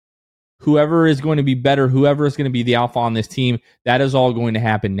 Whoever is going to be better, whoever is going to be the alpha on this team, that is all going to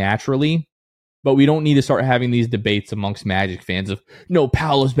happen naturally. But we don't need to start having these debates amongst Magic fans of, no,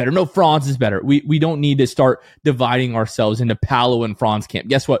 Paolo's better, no, Franz is better. We don't need to start dividing ourselves into Paolo and Franz camp.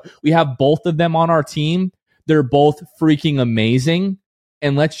 Guess what? We have both of them on our team. They're both freaking amazing,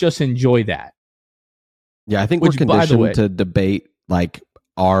 and let's just enjoy that. Yeah, I think we're conditioned to debate like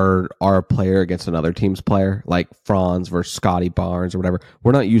our player against another team's player, like Franz versus Scotty Barnes or whatever.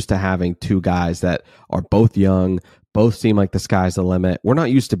 We're not used to having 2 guys that are both young, both seem like the sky's the limit. We're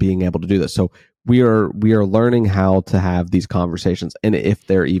not used to being able to do this. So we are learning how to have these conversations, and if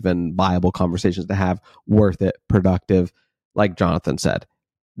they're even viable conversations to have, worth it, productive. Like Jonathan said,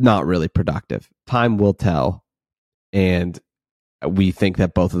 not really productive. Time will tell, and we think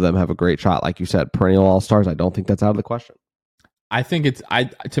that both of them have a great shot. Like you said, perennial all-stars. I don't think that's out of the question. I think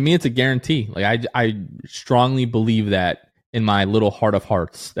to me, it's a guarantee. Like I strongly believe that in my little heart of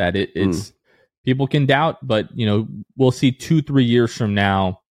hearts that it's people can doubt, but we'll see 2-3 years from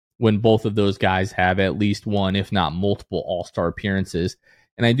now when both of those guys have at least one, if not multiple all-star appearances.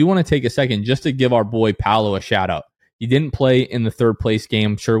 And I do want to take a second just to give our boy Paolo a shout out. He didn't play in the 3rd place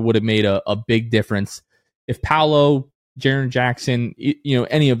game. Sure would have made a big difference. If Paolo, Jaren Jackson,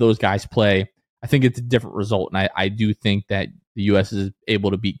 any of those guys play, I think it's a different result. And I do think that the U.S. is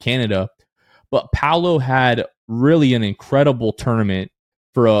able to beat Canada. But Paolo had really an incredible tournament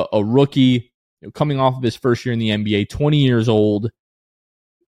for a rookie coming off of his first year in the NBA, 20 years old.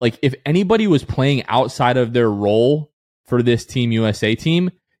 Like, if anybody was playing outside of their role for this Team USA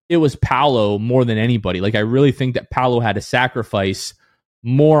team, it was Paolo more than anybody. Like, I really think that Paolo had to sacrifice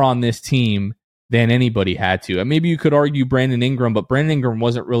more on this team than anybody had to. And maybe you could argue Brandon Ingram, but Brandon Ingram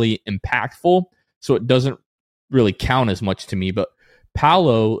wasn't really impactful, so it doesn't really count as much to me. But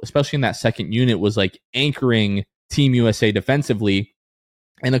Paolo, especially in that second unit, was like anchoring Team USA defensively.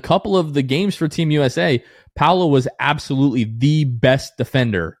 And a couple of the games for Team USA, Paolo was absolutely the best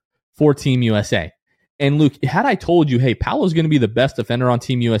defender for Team USA. And Luke, had I told you, hey, Paolo's going to be the best defender on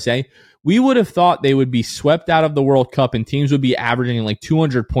Team USA, we would have thought they would be swept out of the World Cup and teams would be averaging like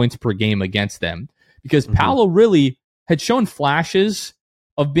 200 points per game against them. Because Paolo really had shown flashes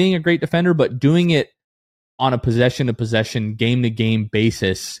of being a great defender, but doing it on a possession-to-possession, game-to-game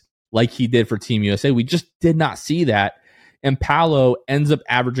basis like he did for Team USA. We just did not see that. And Paolo ends up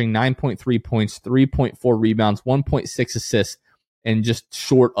averaging 9.3 points, 3.4 rebounds, 1.6 assists, and just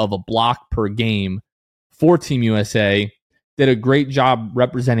short of a block per game for Team USA. Did a great job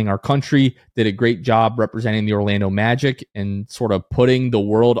representing our country, did a great job representing the Orlando Magic, and sort of putting the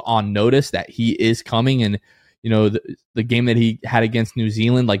world on notice that he is coming. And, the game that he had against New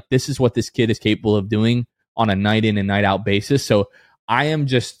Zealand, like, this is what this kid is capable of doing on a night in and night out basis. So I am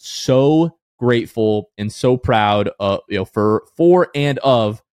just so grateful and so proud for and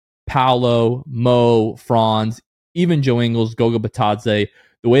of Paolo, Mo, Franz, even Joe Ingles, Goga Batadze,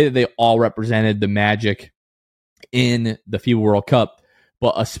 the way that they all represented the Magic in the FIBA World Cup,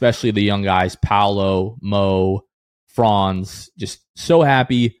 but especially the young guys, Paolo, Mo, Franz. Just so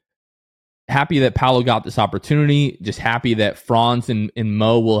happy that Paolo got this opportunity, just happy that Franz and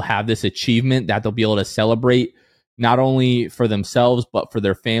Mo will have this achievement that they'll be able to celebrate, not only for themselves, but for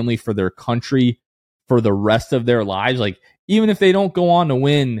their family, for their country, for the rest of their lives. Like, even if they don't go on to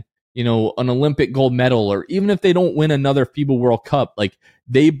win, an Olympic gold medal, or even if they don't win another FIBA World Cup, like,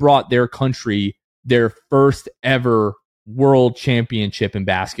 they brought their country their first ever world championship in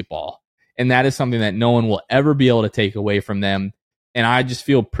basketball. And that is something that no one will ever be able to take away from them. And I just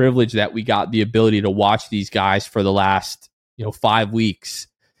feel privileged that we got the ability to watch these guys for the last, 5 weeks.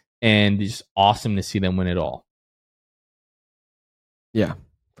 And it's just awesome to see them win it all. Yeah,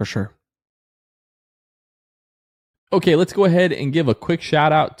 for sure. Okay, let's go ahead and give a quick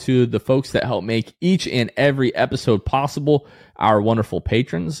shout out to the folks that help make each and every episode possible, our wonderful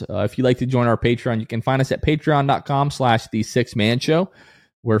patrons. If you'd like to join our Patreon, you can find us at patreon.com/the6manshow,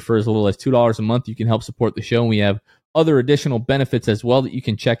 where for as little as $2 a month, you can help support the show. And we have other additional benefits as well that you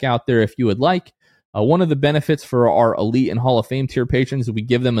can check out there if you would like. One of the benefits for our Elite and Hall of Fame tier patrons is we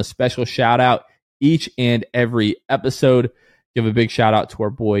give them a special shout out each and every episode. Give a big shout out to our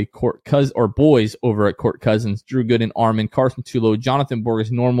boys over at Court Cousins, Drew Gooden, Armin, Carson Tulo, Jonathan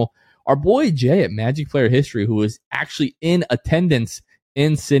Borges, Normal, our boy Jay at Magic Player History, who was actually in attendance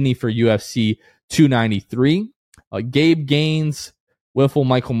in Sydney for UFC 293, Gabe Gaines, Wiffle,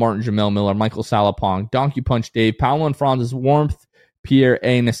 Michael Martin, Jamel Miller, Michael Salapong, Donkey Punch Dave, Paolo and Franz's Warmth, Pierre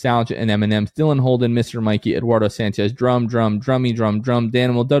A, Nostalgia and M&M's, Dylan Holden, Mr. Mikey, Eduardo Sanchez, Drummy,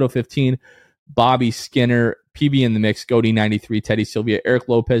 Danimal, Dodo 15, Bobby Skinner, PB in the Mix, Goody 93, Teddy Sylvia, Eric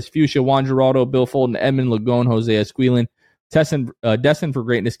Lopez, Fuchsia, Juan Geraldo, Bill Fulton, Edmund Lagone, Jose Esquilin, Destined for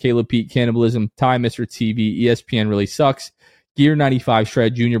Greatness, Caleb Pete, Cannibalism, Ty, Mr. TV, ESPN Really Sucks, Gear 95,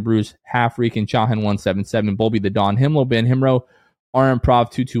 Shred, Junior Bruce, Half Freakin', Chahan 177, Bulby the Don, Himlo, Ben Himro, RM Prov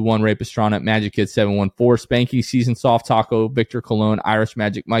 221, Ray Pastrana, Magic Kid 714, Spanky, Season Soft Taco, Victor Cologne, Irish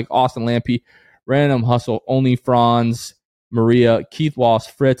Magic Mike, Austin Lampy, Random Hustle, Only Franz, Maria, Keith Wallace,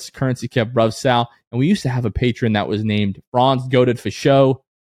 Fritz, Currency Kev, Bruv Sal, and we used to have a patron that was named Franz Goated for Show.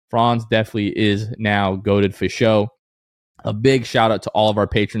 Franz definitely is now Goated for Show. A big shout out to all of our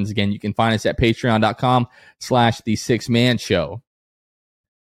patrons. Again, you can find us at patreon.com/the6man-show.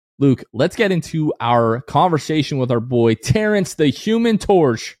 Luke, let's get into our conversation with our boy Terrence, the Human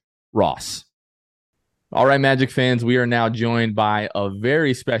Torch Ross. All right, Magic fans, we are now joined by a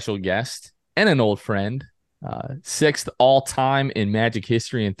very special guest and an old friend. Sixth all-time in Magic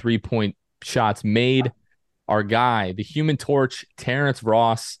history in three-point shots made. Our guy, the Human Torch, Terrence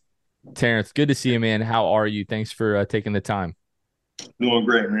Ross. Terrence, good to see you, man. How are you? Thanks for taking the time. Doing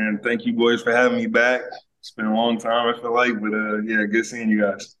great, man. Thank you, boys, for having me back. It's been a long time, I feel like, but yeah, good seeing you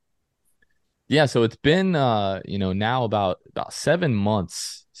guys. Yeah, so it's been now about 7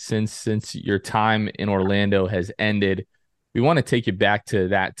 months since your time in Orlando has ended. We want to take you back to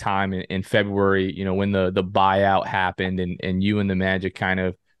that time in February, when the buyout happened and you and the Magic kind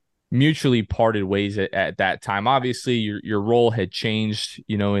of mutually parted ways at that time. Obviously, your role had changed,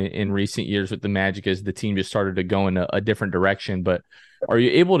 in recent years with the Magic as the team just started to go in a different direction. But are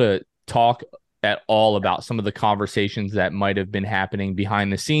you able to talk at all about some of the conversations that might have been happening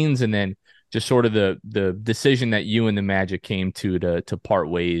behind the scenes, and then just sort of the decision that you and the Magic came to part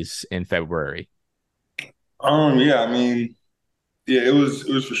ways in February? Yeah, I mean, yeah, it was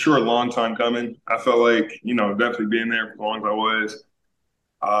for sure a long time coming. I felt like, definitely being there for as long as I was.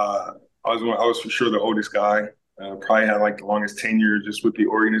 I was for sure the oldest guy. Probably had like the longest tenure just with the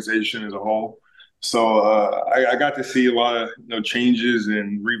organization as a whole. So I got to see a lot of changes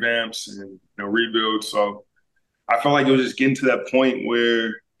and revamps and rebuilds. So I felt like it was just getting to that point where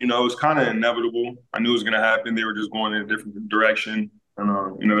it was kind of inevitable. I knew it was going to happen. They were just going in a different direction,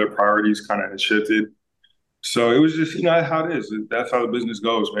 and their priorities kind of had shifted. So it was just how it is. That's how the business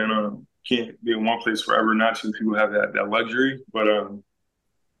goes, man. Can't be in one place forever. Not too many people have that luxury, but I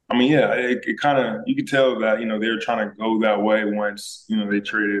mean, yeah, it kind of, you could tell that, they were trying to go that way once, they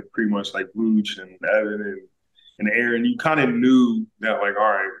traded pretty much like Vooch and Evan and Aaron. You kind of knew that, like,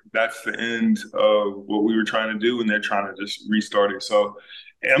 all right, that's the end of what we were trying to do, and they're trying to just restart it. So,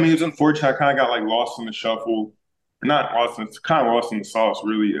 I mean, it's unfortunate. I kind of got, like, lost in the shuffle. Not lost, it's kind of lost in the sauce,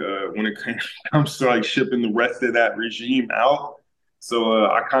 really, when it comes to, like, shipping the rest of that regime out. So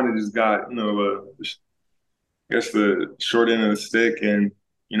I kind of just got, I guess the short end of the stick, and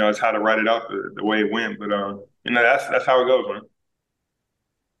it's how to write it out the way it went. But, that's how it goes,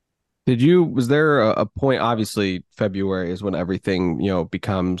 man. Was there a point, obviously February is when everything,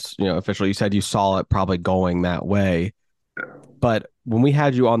 becomes, official. You said you saw it probably going that way. But when we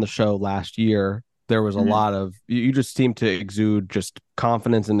had you on the show last year, there was a lot of, you just seemed to exude just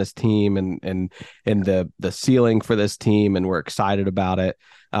confidence in this team and the ceiling for this team, and we're excited about it.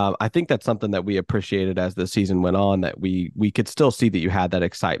 I think that's something that we appreciated as the season went on, that we could still see that you had that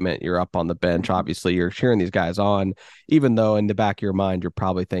excitement. You're up on the bench. Obviously, you're cheering these guys on, even though in the back of your mind, you're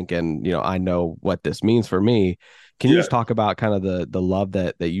probably thinking, I know what this means for me. Can you just talk about kind of the love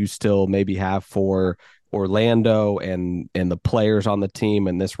that you still maybe have for Orlando and the players on the team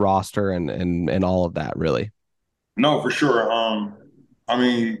and this roster and all of that, really? No, for sure. I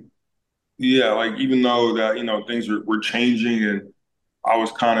mean, yeah, like, even though that, things were changing and I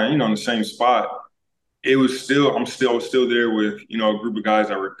was kind of, in the same spot, I was still there with, a group of guys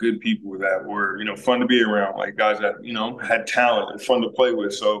that were good people that were, fun to be around, like guys that, had talent and fun to play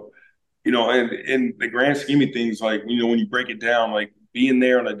with. So, and in the grand scheme of things, like, when you break it down, like, being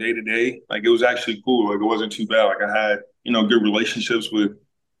there on a day-to-day, like, it was actually cool. Like, it wasn't too bad. Like, I had, good relationships with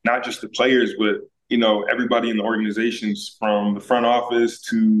not just the players, but, everybody in the organizations, from the front office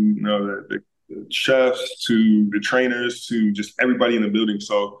to, the chefs to the trainers to just everybody in the building.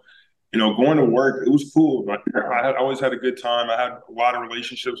 So going to work, it was cool. Like, I always had a good time. I had a lot of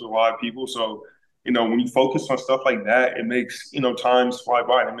relationships with a lot of people. So, when you focus on stuff like that, it makes, times fly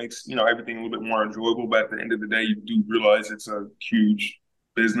by and it makes, everything a little bit more enjoyable. But at the end of the day, you do realize it's a huge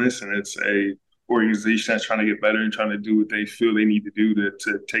business and it's a organization that's trying to get better and trying to do what they feel they need to do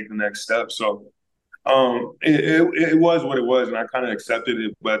to take the next step. So, it was what it was, and I kind of accepted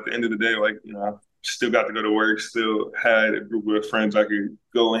it. But at the end of the day, like, I still got to go to work, still had a group of friends I could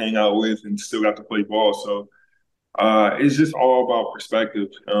go hang out with, and still got to play ball. So it's just all about perspective.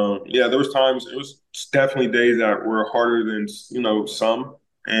 Yeah, there was times, it was definitely days that were harder than some,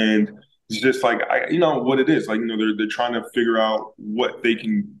 and it's just like what it is. Like they're trying to figure out what they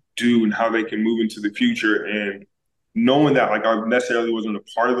can do and how they can move into the future, and knowing that like I necessarily wasn't a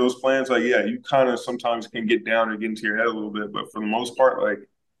part of those plans, like yeah, you kind of sometimes can get down or get into your head a little bit, but for the most part, like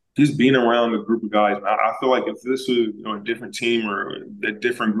just being around a group of guys, I feel like if this was a different team or a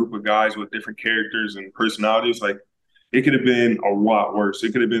different group of guys with different characters and personalities, like it could have been a lot worse.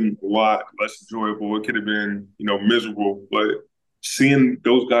 It could have been a lot less enjoyable. It could have been miserable. But seeing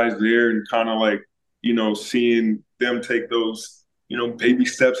those guys there and kind of like seeing them take those baby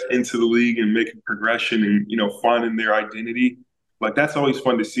steps into the league and making progression and, finding their identity. Like that's always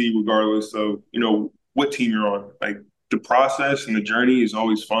fun to see regardless of, what team you're on. Like the process and the journey is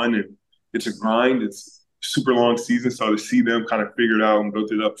always fun and it's a grind. It's a super long season. So to see them kind of figure it out and go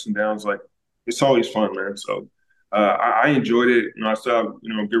through the ups and downs, like it's always fun, man. So I enjoyed it. I still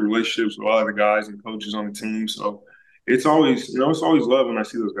have, good relationships with a lot of the guys and coaches on the team. So it's always, it's always love when I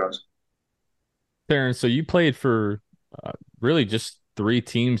see those guys. Terrence, so you played for really just three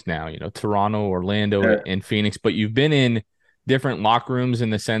teams now, Toronto, Orlando, Yeah. and Phoenix, but you've been in different locker rooms in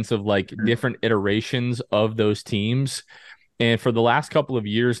the sense of like different iterations of those teams. And for the last couple of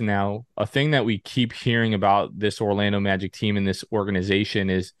years now, a thing that we keep hearing about this Orlando Magic team and this organization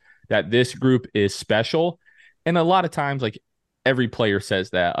is that this group is special. And a lot of times, like every player says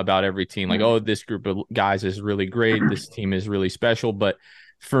that about every team, like, oh, this group of guys is really great. This team is really special. But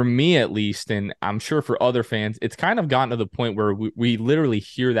for me, at least, and I'm sure for other fans, it's kind of gotten to the point where we literally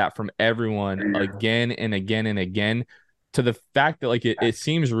hear that from everyone again and again and again, to the fact that like it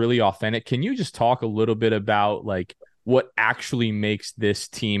seems really authentic. Can you just talk a little bit about like what actually makes this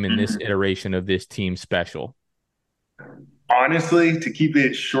team and this iteration of this team special? Honestly, to keep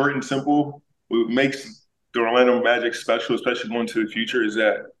it short and simple, what makes the Orlando Magic special, especially going to the future, is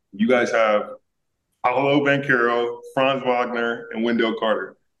that you guys have Paolo Banchero, Franz Wagner, and Wendell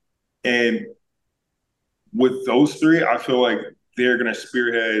Carter. And with those three, I feel like they're going to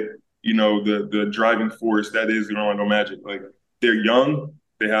spearhead, the driving force that is the Orlando Magic. Like they're young,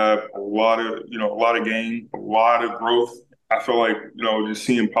 they have a lot of game, a lot of growth. I feel like, just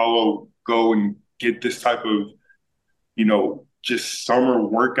seeing Paolo go and get this type of, just summer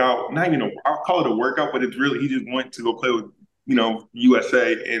workout. Not, I'll call it a workout, but it's really, he just went to go play with,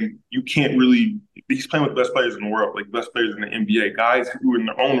 USA. And you can't really, he's playing with the best players in the world, like best players in the NBA, guys who in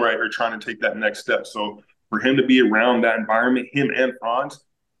their own right are trying to take that next step. So for him to be around that environment, him and Franz,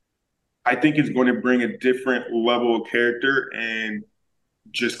 I think it's going to bring a different level of character and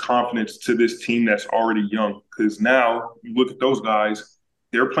just confidence to this team that's already young. Because now you look at those guys,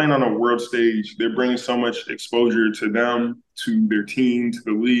 they're playing on a world stage. They're bringing so much exposure to them, to their team, to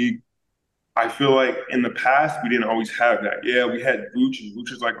the league. I feel like in the past, we didn't always have that. Yeah, we had Vooch, and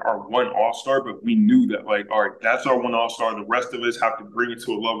Vooch is like our one all-star, but we knew that, like, all right, that's our one all-star. The rest of us have to bring it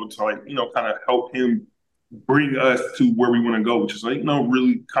to a level to, like, kind of help him bring us to where we want to go, which is, like,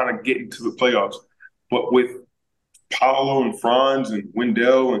 really kind of getting to the playoffs. But with Paolo and Franz and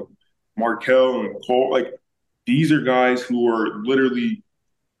Wendell and Markel and Cole, like, these are guys who are literally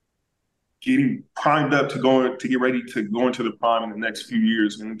getting primed up to get ready to go into the prime in the next few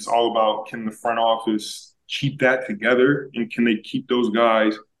years. And it's all about, can the front office keep that together, and can they keep those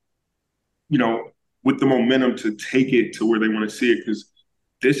guys, with the momentum to take it to where they want to see it? Because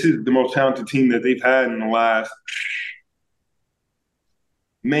this is the most talented team that they've had in the last,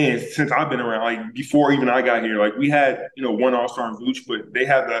 since I've been around, like before even I got here. Like we had, one all-star in Vooch, but they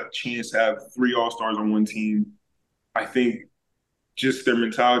have that chance to have three all-stars on one team. I think just their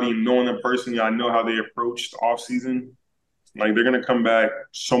mentality, knowing them personally, I know how they approached offseason. Like they're going to come back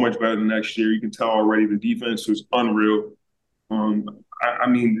so much better than next year. You can tell already the defense was unreal. I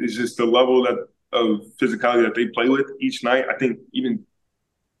mean, it's just the level of physicality that they play with each night. I think even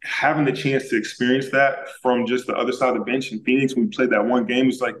having the chance to experience that from just the other side of the bench in Phoenix, when we played that one game,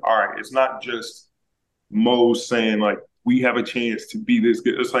 it's like, all right, it's not just Mo saying like, we have a chance to be this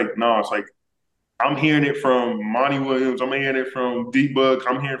good. It's like, no, it's like, I'm hearing it from Monty Williams. I'm hearing it from D-Book.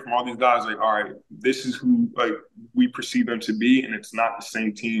 I'm hearing from all these guys like, all right, this is who like we perceive them to be, and it's not the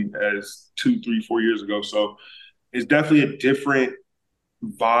same team as 2, 3, 4 years ago. So it's definitely a different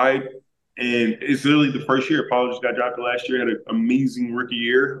vibe. And it's literally the first year. Paulo just got drafted last year, had an amazing rookie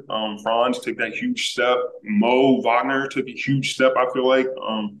year. Franz took that huge step. Mo Wagner took a huge step, I feel like.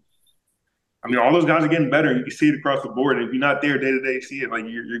 I mean, all those guys are getting better. You can see it across the board. And if you're not there day to day, see it. Like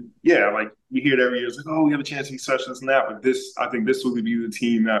yeah, like you hear it every year. It's like, oh, we have a chance to be such this and that. But I think this will be the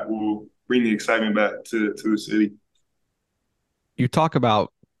team that will bring the excitement back to the city. You talk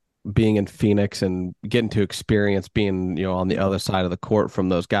about being in Phoenix and getting to experience being, on the other side of the court from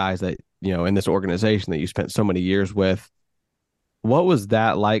those guys that, in this organization that you spent so many years with. What was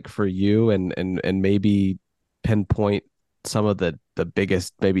that like for you, and maybe pinpoint some of the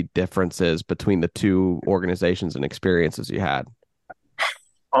biggest maybe differences between the two organizations and experiences you had?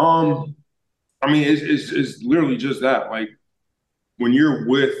 I mean, it's literally just that. Like when you're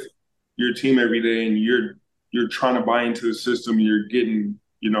with your team every day and you're trying to buy into the system, you're getting,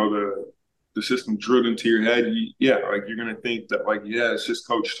 the system drilled into your head. Like you're gonna think that like, yeah, it's just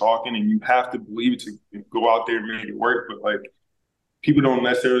coach talking, and you have to believe it to go out there and make it work. But like people don't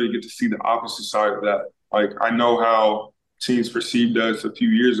necessarily get to see the opposite side of that. Like I know how teams perceived us a few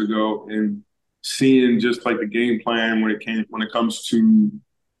years ago, and seeing just like the game plan when it comes to,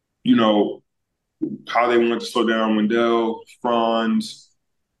 how they wanted to slow down Wendell, Franz,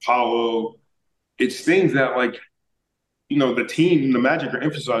 Paulo. It's things that like, the team, the Magic are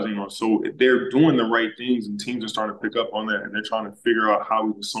emphasizing on. So they're doing the right things, and teams are starting to pick up on that, and they're trying to figure out how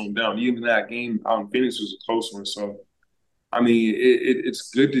we can slow them down. Even that game out in Phoenix was a close one. So, I mean,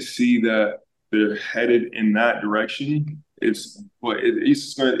 it's good to see that they're headed in that direction. It's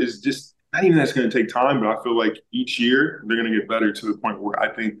just not even that's going to take time, but I feel like each year they're going to get better to the point where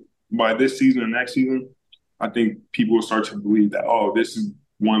I think by this season and next season, I think people will start to believe that, oh, this is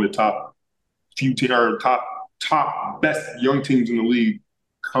one of the top few teams or top best young teams in the league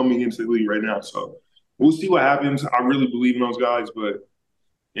coming into the league right now. So we'll see what happens. I really believe in those guys, but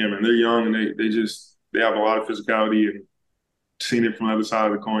yeah, man, they're young and they have a lot of physicality, and seeing it from the other side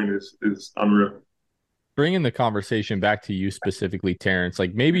of the coin is unreal. Bringing the conversation back to you specifically, Terrence,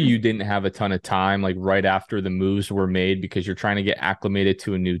 like maybe you didn't have a ton of time, like right after the moves were made, because you're trying to get acclimated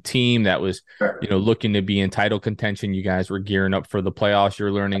to a new team that was, looking to be in title contention. You guys were gearing up for the playoffs.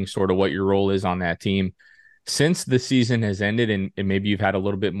 You're learning sort of what your role is on that team. Since the season has ended and maybe you've had a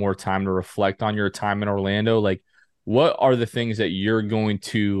little bit more time to reflect on your time in Orlando, like what are the things that you're going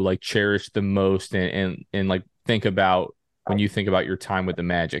to like cherish the most and like think about when you think about your time with the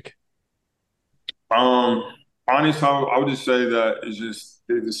Magic? Honestly, I would just say that it's just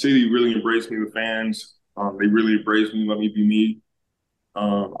the city really embraced me, the fans. They really embraced me, let me be me.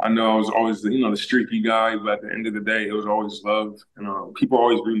 I know I was always the streaky guy, but at the end of the day, it was always love, and people are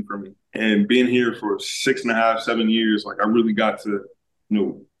always rooting for me. And being here for 6.5, 7 years, like I really got to,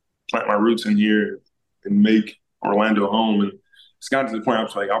 plant my roots in here and make Orlando home. And it's gotten to the point I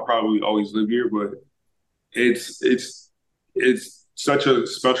was like, I'll probably always live here, but it's such a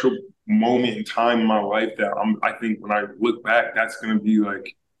special moment in time in my life that I think when I look back, that's going to be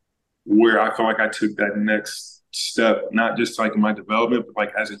like where I feel like I took that next step, not just like in my development, but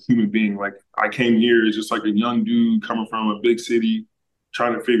like as a human being. Like I came here as just like a young dude coming from a big city,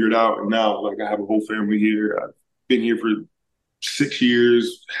 trying to figure it out. And now like I have a whole family here. I've been here for 6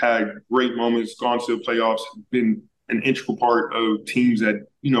 years, had great moments, gone to the playoffs, been an integral part of teams that,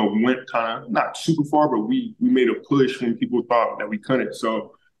 went kind of not super far, but we made a push when people thought that we couldn't.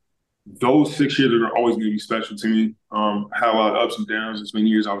 So those 6 years are always going to be special to me. I had a lot of ups and downs. There's been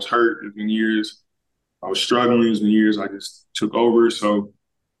years I was hurt. There's been years I was struggling. There's been years I just took over. So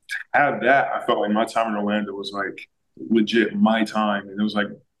to have that, I felt like my time in Orlando was like legit my time. And it was like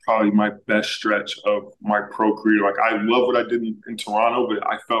probably my best stretch of my pro career. Like I love what I did in Toronto, but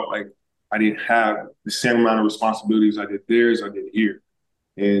I felt like I didn't have the same amount of responsibilities I did there as I did here.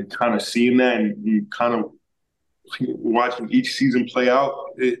 And kind of seeing that and kind of watching each season play out,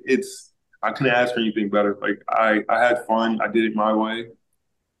 I couldn't ask for anything better. Like I had fun. I did it my way.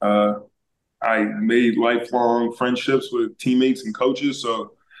 I made lifelong friendships with teammates and coaches.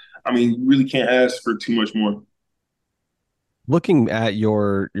 So, I mean, you really can't ask for too much more. Looking at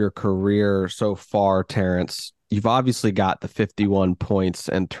your career so far, Terrence, you've obviously got the 51 points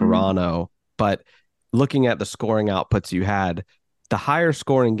in Toronto, but looking at the scoring outputs you had, the higher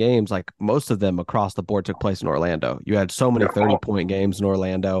scoring games, like most of them across the board, took place in Orlando. You had so many 30-point games in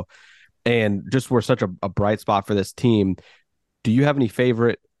Orlando and just were such a bright spot for this team. Do you have any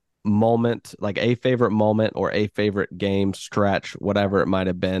favorite moment, like a favorite moment or a favorite game stretch, whatever it might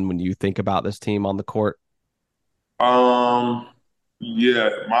have been when you think about this team on the court? Um, yeah,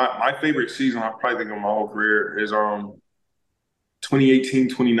 my favorite season I probably think of my whole career is 2018,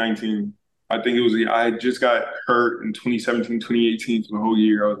 2019. I think it was I had just got hurt in 2017, 2018 for the whole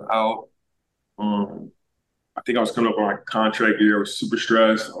year. I was out. I think I was coming up on my contract year. I was super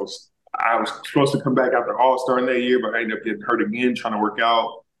stressed. I was supposed to come back after All-Star in that year, but I ended up getting hurt again trying to work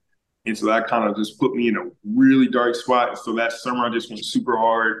out. And so that kind of just put me in a really dark spot. So that summer I just went super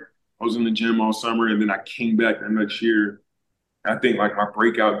hard. I was in the gym all summer, and then I came back the next year. I think like my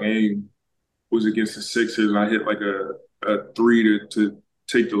breakout game was against the Sixers, and I hit like a three to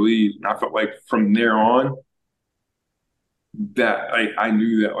take the lead. And I felt like from there on that I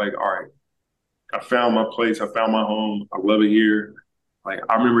knew that like, all right, I found my place. I found my home. I love it here. Like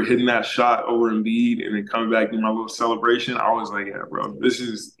I remember hitting that shot over Embiid and then coming back in my little celebration. I was like, yeah, bro, this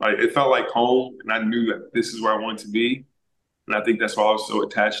is like it felt like home, and I knew that this is where I wanted to be. And I think that's why I was so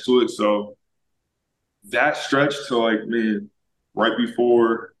attached to it. So that stretch to like, man, right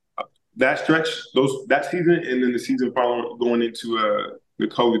before that stretch, that season, and then the season following going into the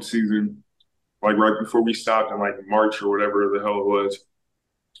COVID season, like right before we stopped in like March or whatever the hell it was.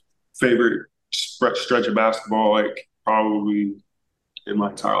 Favorite stretch of basketball, like probably in my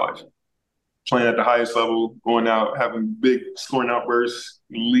entire life. Playing at the highest level, going out, having big scoring outbursts,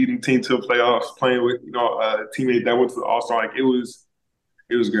 leading team to the playoffs, playing with a teammate that went to the All Star. Like it was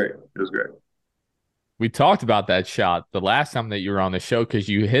great. It was great. We talked about that shot the last time that you were on the show because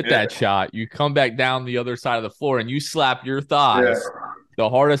you hit Yeah, that shot. You come back down the other side of the floor and you slap your yeah, thighs. The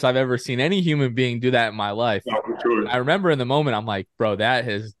hardest I've ever seen any human being do that in my life. no, for sure. I remember in the moment, I'm like, bro, that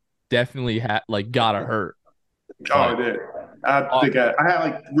has definitely like gotta hurt. Oh, But it did. I had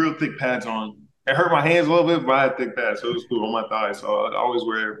like real thick pads on. It hurt my hands a little bit, but I had thick pads, so it was cool on my thighs. So I always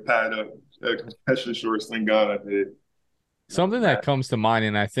wear pad up, compression shorts. Thank God I did. something that comes to mind,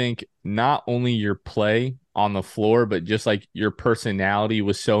 and I think not only your play on the floor, but just like your personality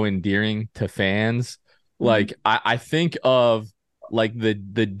was so endearing to fans. Mhm. Like I think of like the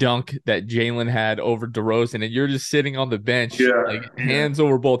dunk that Jalen had over DeRozan, and you're just sitting on the bench, Yeah, like yeah. hands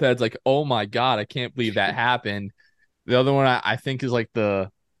over both heads, like, oh my God, I can't believe that happened. The other one I think is like the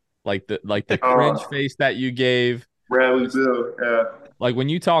cringe Uh, face that you gave. Bradley Bill. Yeah, Like when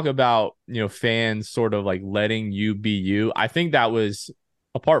you talk about, fans sort of like letting you be you, I think that was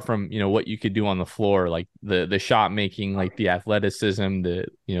apart from, what you could do on the floor, like the shot making, like the athleticism,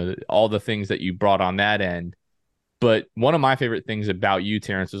 all the things that you brought on that end. But one of my favorite things about you,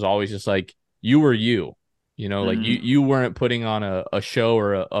 Terrence, is always just like you were you. Like you hmm you weren't putting on a show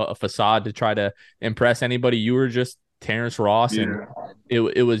or a facade to try to impress anybody. You were just Terrence Ross, and yeah,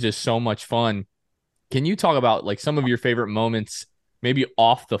 it was just so much fun. Can you talk about like some of your favorite moments, maybe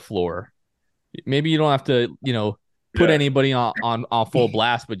off the floor? Maybe you don't have to, put yeah, anybody on full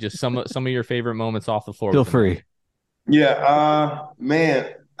blast, but just some of your favorite moments off the floor Feel with the Mavs. free. yeah.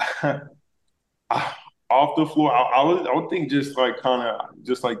 Man, off the floor, I would think just like kind of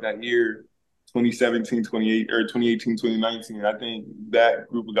just like that year, 2017, 28 or 2018, 2019. I think that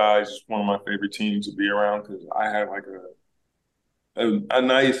group of guys is one of my favorite teams to be around because I had like a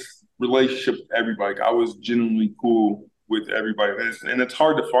nice relationship with everybody. I was genuinely cool with everybody. And it's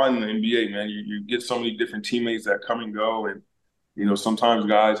hard to find in the NBA, man. You get so many different teammates that come and go. And, sometimes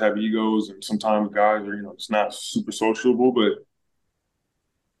guys have egos and sometimes guys are, just not super sociable. But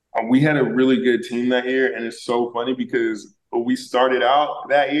we had a really good team that year. And it's so funny because when we started out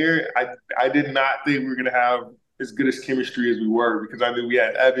that year, I did not think we were going to have as good as chemistry as we were because I knew we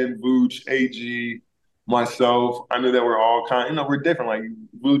had Evan, Vooch, AG, myself. I knew that we're all we're different. Like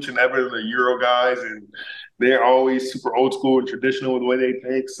Vooch and Evan are Euro guys, and they're always super old school and traditional with the way they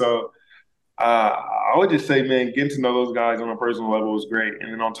think. So I would just say, man, getting to know those guys on a personal level was great.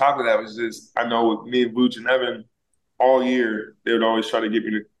 And then on top of that was just, I know with me and Vooch and Evan, all year they would always try to get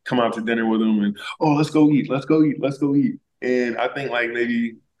me to come out to dinner with them and let's go eat, let's go eat, let's go eat. And I think like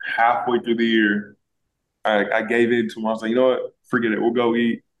maybe halfway through the year, I gave in to them. I was like, you know what, forget it, we'll go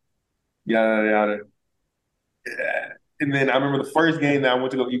eat, yada yada. Yeah. And then I remember the first game that I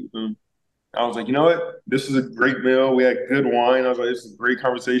went to go eat with them. I was like, you know what, this is a great meal. We had good wine. I was like, this is a great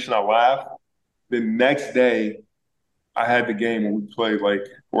conversation. I laughed. The next day, I had the game when we played like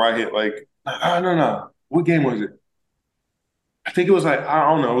where I hit like, no. What game was it? I think it was like, I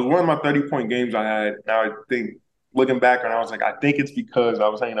don't know. It was one of my 30-point games I had. Now I think looking back and I was like, I think it's because I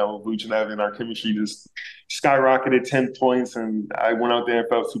was hanging out with Vooch and Evan. Our chemistry just skyrocketed 10 points and I went out there and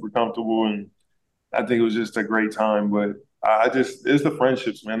felt super comfortable. And I think it was just a great time. But it's the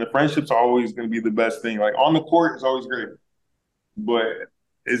friendships, man. The friendships are always going to be the best thing. Like on the court, it's always great. But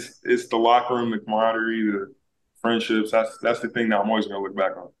it's the locker room, the camaraderie, the friendships. That's the thing that I'm always gonna look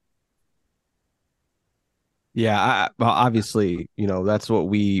back on. Yeah, well, obviously, that's what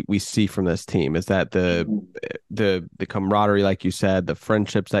we see from this team is that the camaraderie, like you said, the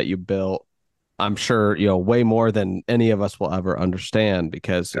friendships that you built. I'm sure, way more than any of us will ever understand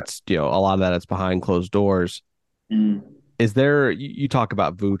because it's, a lot of that is behind closed doors. Mm. Is there, you talk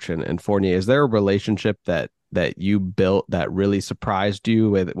about Vooch and Fournier, is there a relationship that you built that really surprised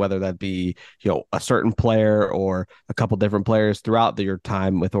you, with whether that be, a certain player or a couple different players throughout your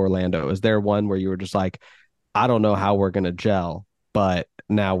time with Orlando? Is there one where you were just like, I don't know how we're going to gel, but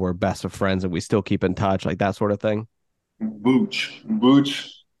now we're best of friends and we still keep in touch, like that sort of thing? Vooch,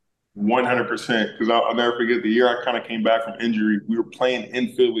 100%. Because I'll never forget the year I kind of came back from injury. We were playing in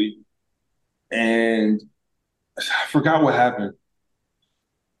Philly, and I forgot what happened.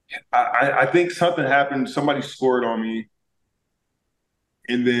 I think something happened. Somebody scored on me,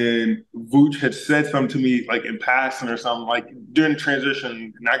 and then Vooch had said something to me like in passing or something like during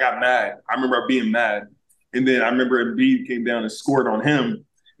transition, and I got mad. I remember being mad, and then I remember Embiid came down and scored on him,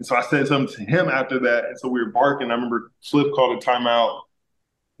 and so I said something to him after that, and so we were barking. I remember Cliff called a timeout.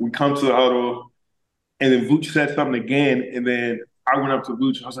 We come to the huddle, and then Vooch said something again, and then I went up to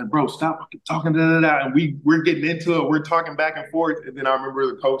Vooch. I was like, "Bro, stop fucking talking." Da, da, da. And we're getting into it. We're talking back and forth, and then I remember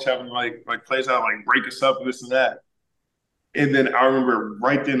the coach having like plays out like break us up and this and that. And then I remember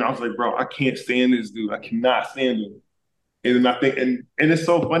right then I was like, "Bro, I can't stand this dude. I cannot stand him." And then I think, and it's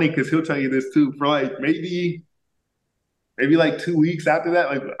so funny because he'll tell you this too. For like maybe like 2 weeks after that,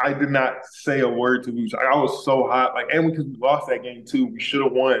 like I did not say a word to Vooch. I was so hot, like, and because we lost that game too, we should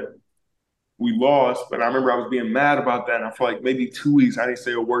have won. We lost, but I remember I was being mad about that. And I feel like maybe 2 weeks I didn't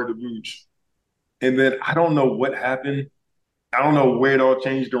say a word to Vooch. And then I don't know what happened. I don't know where it all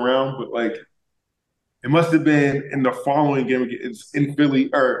changed around, but like it must have been in the following game. It's in Philly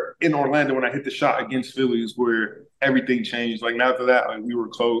or in Orlando when I hit the shot against Phillies where everything changed. Like after that, like we were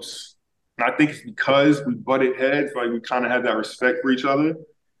close. And I think it's because we butted heads, like we kind of had that respect for each other.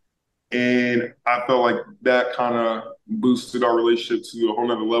 And I felt like that kind of boosted our relationship to a whole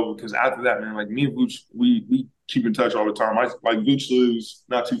nother level. Because after that, man, like me and Vooch, we keep in touch all the time. Like Vooch lives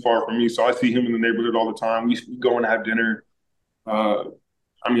not too far from me, so I see him in the neighborhood all the time. We go and have dinner. Uh,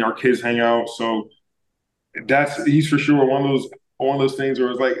 I mean, our kids hang out, so he's for sure one of those things where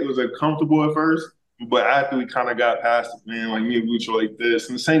it was like comfortable at first, but after we kind of got past it, man, like me and Vooch are like this,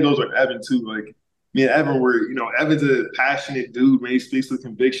 and the same goes with Evan too. Like me and Evan were, Evan's a passionate dude, man. He speaks with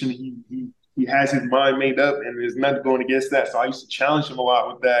conviction. He has his mind made up, and there's nothing going against that. So I used to challenge him a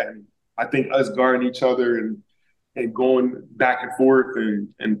lot with that, and I think us guarding each other and going back and forth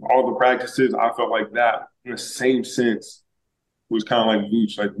and all the practices, I felt like that in the same sense was kind of like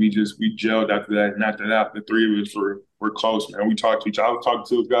Vooch. Like we gelled after that, and after that, the three of us were close, man. We talked to each other. I was talking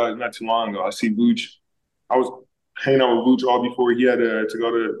to those guys not too long ago. I see Vooch. I was hanging out with Vooch all before he had to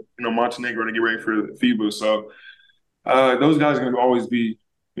go to Montenegro to get ready for FIBA. So those guys are going to always be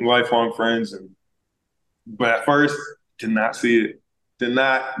lifelong friends. But at first, did not see it. Did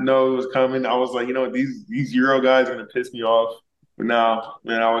not know it was coming. I was like, these Euro guys are going to piss me off. But now,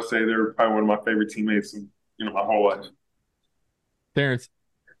 man, I would say they're probably one of my favorite teammates in my whole life. Terrence,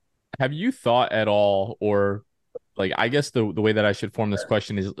 have you thought at all, or like, I guess the way that I should form this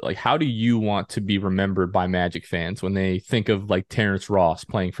question is like, how do you want to be remembered by Magic fans when they think of like Terrence Ross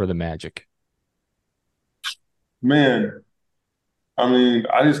playing for the Magic? Man, I mean,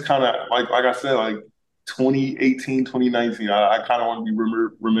 I just kind of like I said, like 2018, 2019. I kind of want to be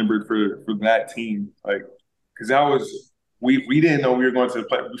remembered for that team, like because that was we didn't know we were going to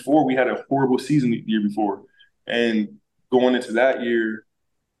play before. We had a horrible season the year before, and going into that year,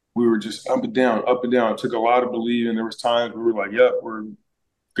 we were just up and down, up and down. It took a lot of believing. There was times we were like, "Yep, we're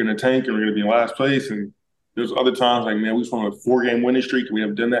gonna tank and we're gonna be in last place," and there's other times like, "Man, we just want a 4 game winning streak and we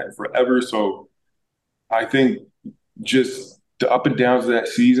haven't done that in forever." So I think just the up and downs of that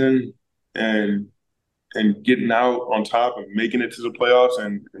season and getting out on top and making it to the playoffs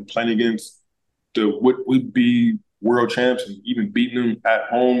and playing against what would be world champs and even beating them at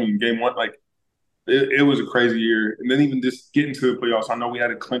home in game one, like it was a crazy year. And then even just getting to the playoffs, I know we had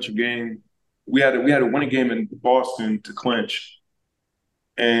to clinch a game. We had to win a game in Boston to clinch.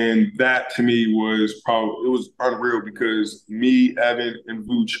 And that to me was probably it was unreal because me, Evan, and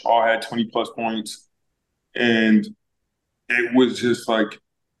Vooch all had 20 plus points. And it was just like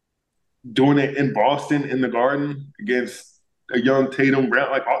doing it in Boston in the Garden against a young Tatum Brown,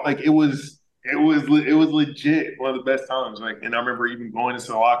 like it was legit one of the best times. Like, and I remember even going into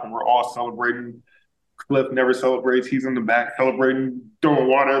the locker room, we're all celebrating. Cliff never celebrates; he's in the back celebrating, throwing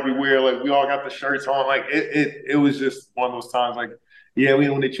water everywhere. Like we all got the shirts on. Like it was just one of those times. Like Yeah, we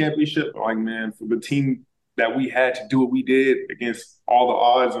won the championship. Like, man, for the team that we had to do what we did against all the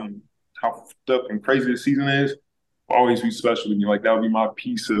odds and how fucked up and crazy the season is, will always be special to me. Like, that would be my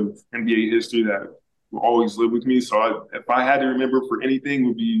piece of NBA history that will always live with me. So if I had to remember for anything, it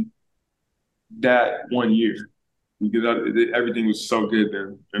would be that 1 year because everything was so good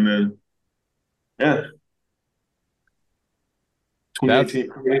then. And then, yeah, That's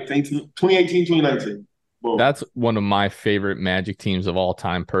 2018, 2019. Boom. that's one of my favorite Magic teams of all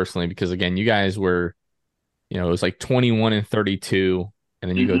time personally, because again, you guys were, it was like 21-32, and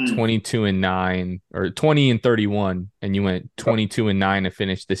then you go Mm-hmm. 22-9 or 20-31, and you went 22-9 to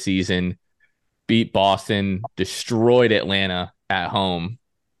finish the season, beat Boston, destroyed Atlanta at home,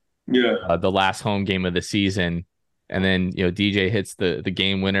 Yeah. the last home game of the season. And then, DJ hits the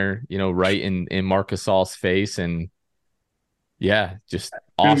game winner, right in Marc Gasol's face. And yeah, just Couldn't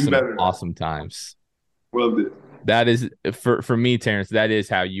be awesome, better. awesome times. Loved it. That is for me, Terrence, that is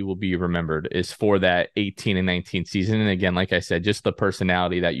how you will be remembered, is for that 18 and 19 season. And again, like I said, just the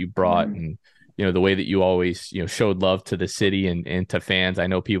personality that you brought, and the way that you always, showed love to the city and to fans. I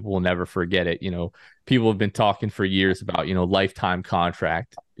know people will never forget it. People have been talking for years about, lifetime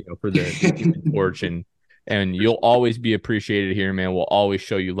contract, for the Human Torch, and you'll always be appreciated here, man. We'll always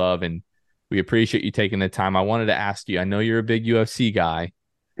show you love, and we appreciate you taking the time. I wanted to ask you, I know you're a big UFC guy.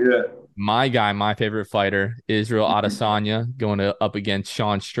 Yeah. My guy, my favorite fighter, Israel Adesanya, going up against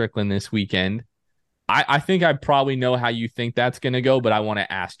Sean Strickland this weekend. I think I probably know how you think that's going to go, but I want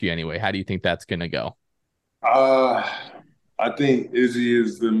to ask you anyway. How do you think that's going to go? Uh, I think Izzy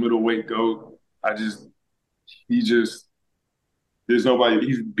is the middleweight GOAT. He just, there's nobody,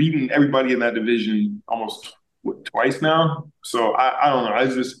 he's beaten everybody in that division almost twice now. So I don't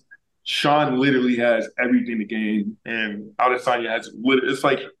know. Sean literally has everything to gain, and Adesanya it's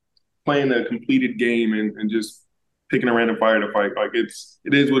like playing a completed game and just picking a random fighter to fight. Like, it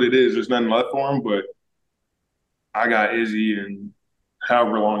is what it is. There's nothing left for him, but I got Izzy, and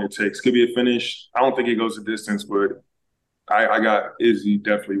however long it takes. Could be a finish. I don't think it goes the distance, but I got Izzy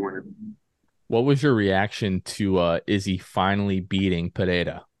definitely winning. What was your reaction to Izzy finally beating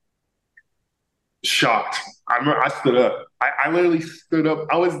Pereira? Shocked. I stood up. I literally stood up.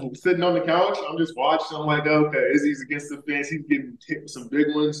 I was sitting on the couch. I'm just watching. I'm like, okay, Izzy's against the fence. He's getting hit with some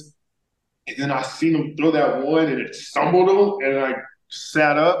big ones. And then I seen him throw that one, and it stumbled him. And I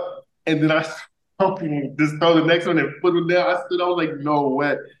sat up. And then I saw him just throw the next one and put him down. I was like, no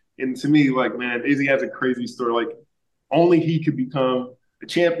way. And to me, like, man, Izzy has a crazy story. Like, only he could become a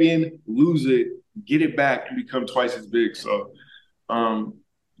champion, lose it, get it back, and become twice as big. So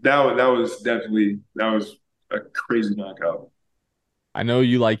that was a crazy knockout. I know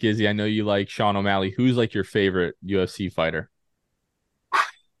you like Izzy. I know you like Sean O'Malley. Who's like your favorite UFC fighter?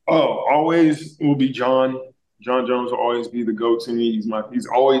 Oh, always will be John. John Jones will always be the GOAT to me. He's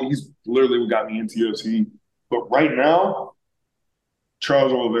literally what got me into UFC. But right now,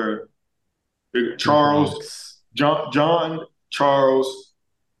 Charles Oliveira. Charles, John, Charles,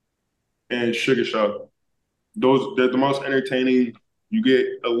 and Sugar Show. They're the most entertaining. You get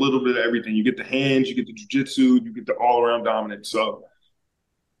a little bit of everything. You get the hands, you get the jiu-jitsu, you get the all-around dominance. So,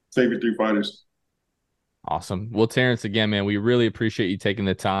 favorite three fighters. Awesome. Well, Terrence, again, man, we really appreciate you taking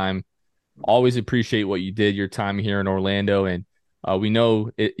the time. Always appreciate what you did, your time here in Orlando. And we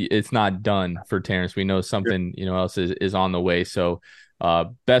know it's not done for Terrence. We know something, else is on the way. So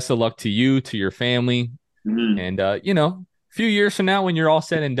best of luck to you, to your family. Mm-hmm. And, a few years from now, when you're all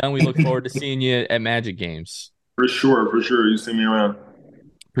said and done, we look forward to seeing you at Magic Games. For sure. You see me around.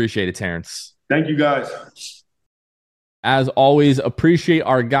 Appreciate it, Terrence. Thank you, guys. As always, appreciate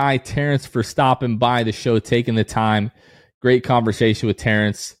our guy, Terrence, for stopping by the show, taking the time. Great conversation with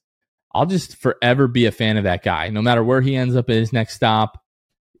Terrence. I'll just forever be a fan of that guy, no matter where he ends up at his next stop.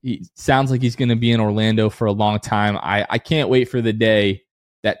 He sounds like he's going to be in Orlando for a long time. I can't wait for the day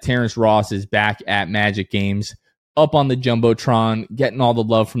that Terrence Ross is back at Magic Games, up on the Jumbotron, getting all the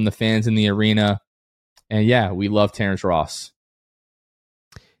love from the fans in the arena. And yeah, we love Terrence Ross.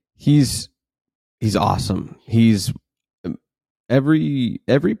 He's awesome. He's every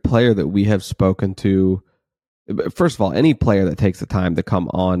player that we have spoken to. First of all, any player that takes the time to come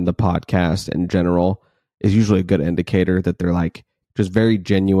on the podcast in general is usually a good indicator that they're like just very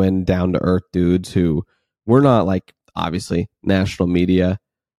genuine, down to earth dudes who we're not like obviously national media.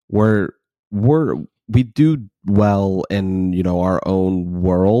 We do well in, our own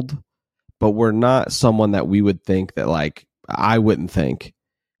world, but we're not someone that we would think that like I wouldn't think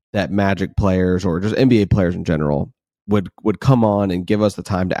that Magic players or just NBA players in general would come on and give us the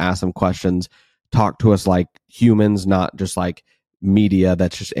time to ask them questions, talk to us like humans, not just like media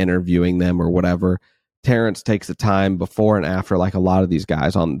that's just interviewing them or whatever. Terrence takes the time before and after, like a lot of these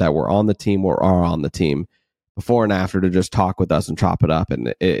guys that were on the team or are on the team, before and after, to just talk with us and chop it up.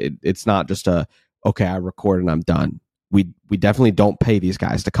 And it's not just okay, I record and I'm done. We definitely don't pay these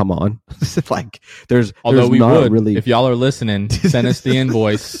guys to come on. Like although we not would, really, if y'all are listening, send us the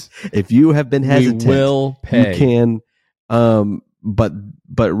invoice. If you have been hesitant, we will pay. You can.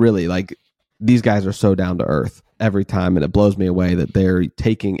 But really, like, these guys are so down to earth every time, and it blows me away that they're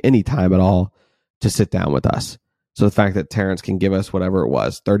taking any time at all to sit down with us. So the fact that Terrence can give us whatever it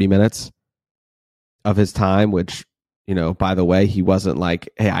was, 30 minutes of his time, which, you know, by the way, he wasn't like,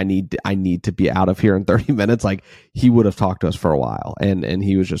 hey, I need to be out of here in 30 minutes. Like, he would have talked to us for a while, and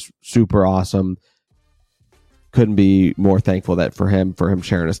he was just super awesome. Couldn't be more thankful that for him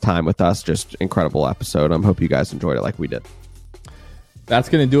sharing his time with us. Just incredible episode. I hope you guys enjoyed it like we did. That's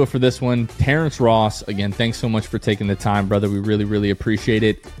going to do it for this one. Terrence Ross, again, thanks so much for taking the time, brother. We really, really appreciate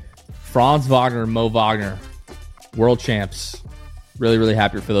it. Franz Wagner, Mo Wagner, world champs. Really, really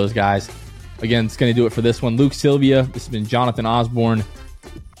happy for those guys. Again, it's going to do it for this one. Luke Sylvia, this has been Jonathan Osborne.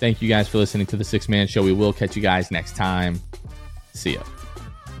 Thank you guys for listening to the Sixth Man Show. We will catch you guys next time. See ya.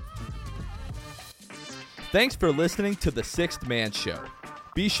 Thanks for listening to the Sixth Man Show.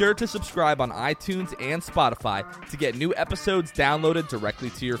 Be sure to subscribe on iTunes and Spotify to get new episodes downloaded directly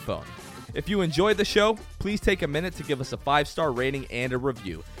to your phone. If you enjoyed the show, please take a minute to give us a 5-star rating and a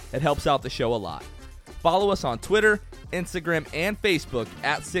review. It helps out the show a lot. Follow us on Twitter, Instagram, and Facebook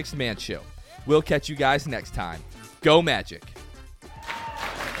at Sixth Man Show. We'll catch you guys next time. Go Magic!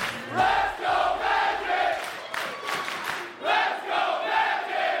 Let's go Magic! Let's go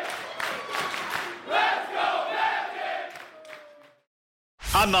Magic! Let's go Magic!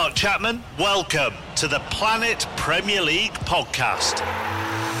 I'm Mark Chapman. Welcome to the Planet Premier League podcast.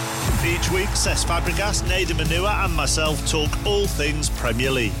 Each week, Cesc Fabregas, Nader Manua and myself talk all things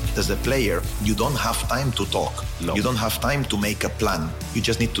Premier League. As a player, you don't have time to talk. No. You don't have time to make a plan. You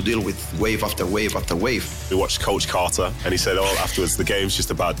just need to deal with wave after wave after wave. We watched Coach Carter and he said, afterwards, the game's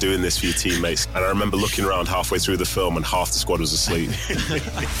just about doing this for your teammates. And I remember looking around halfway through the film and half the squad was asleep.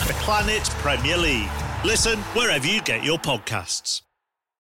 Planet Premier League. Listen wherever you get your podcasts.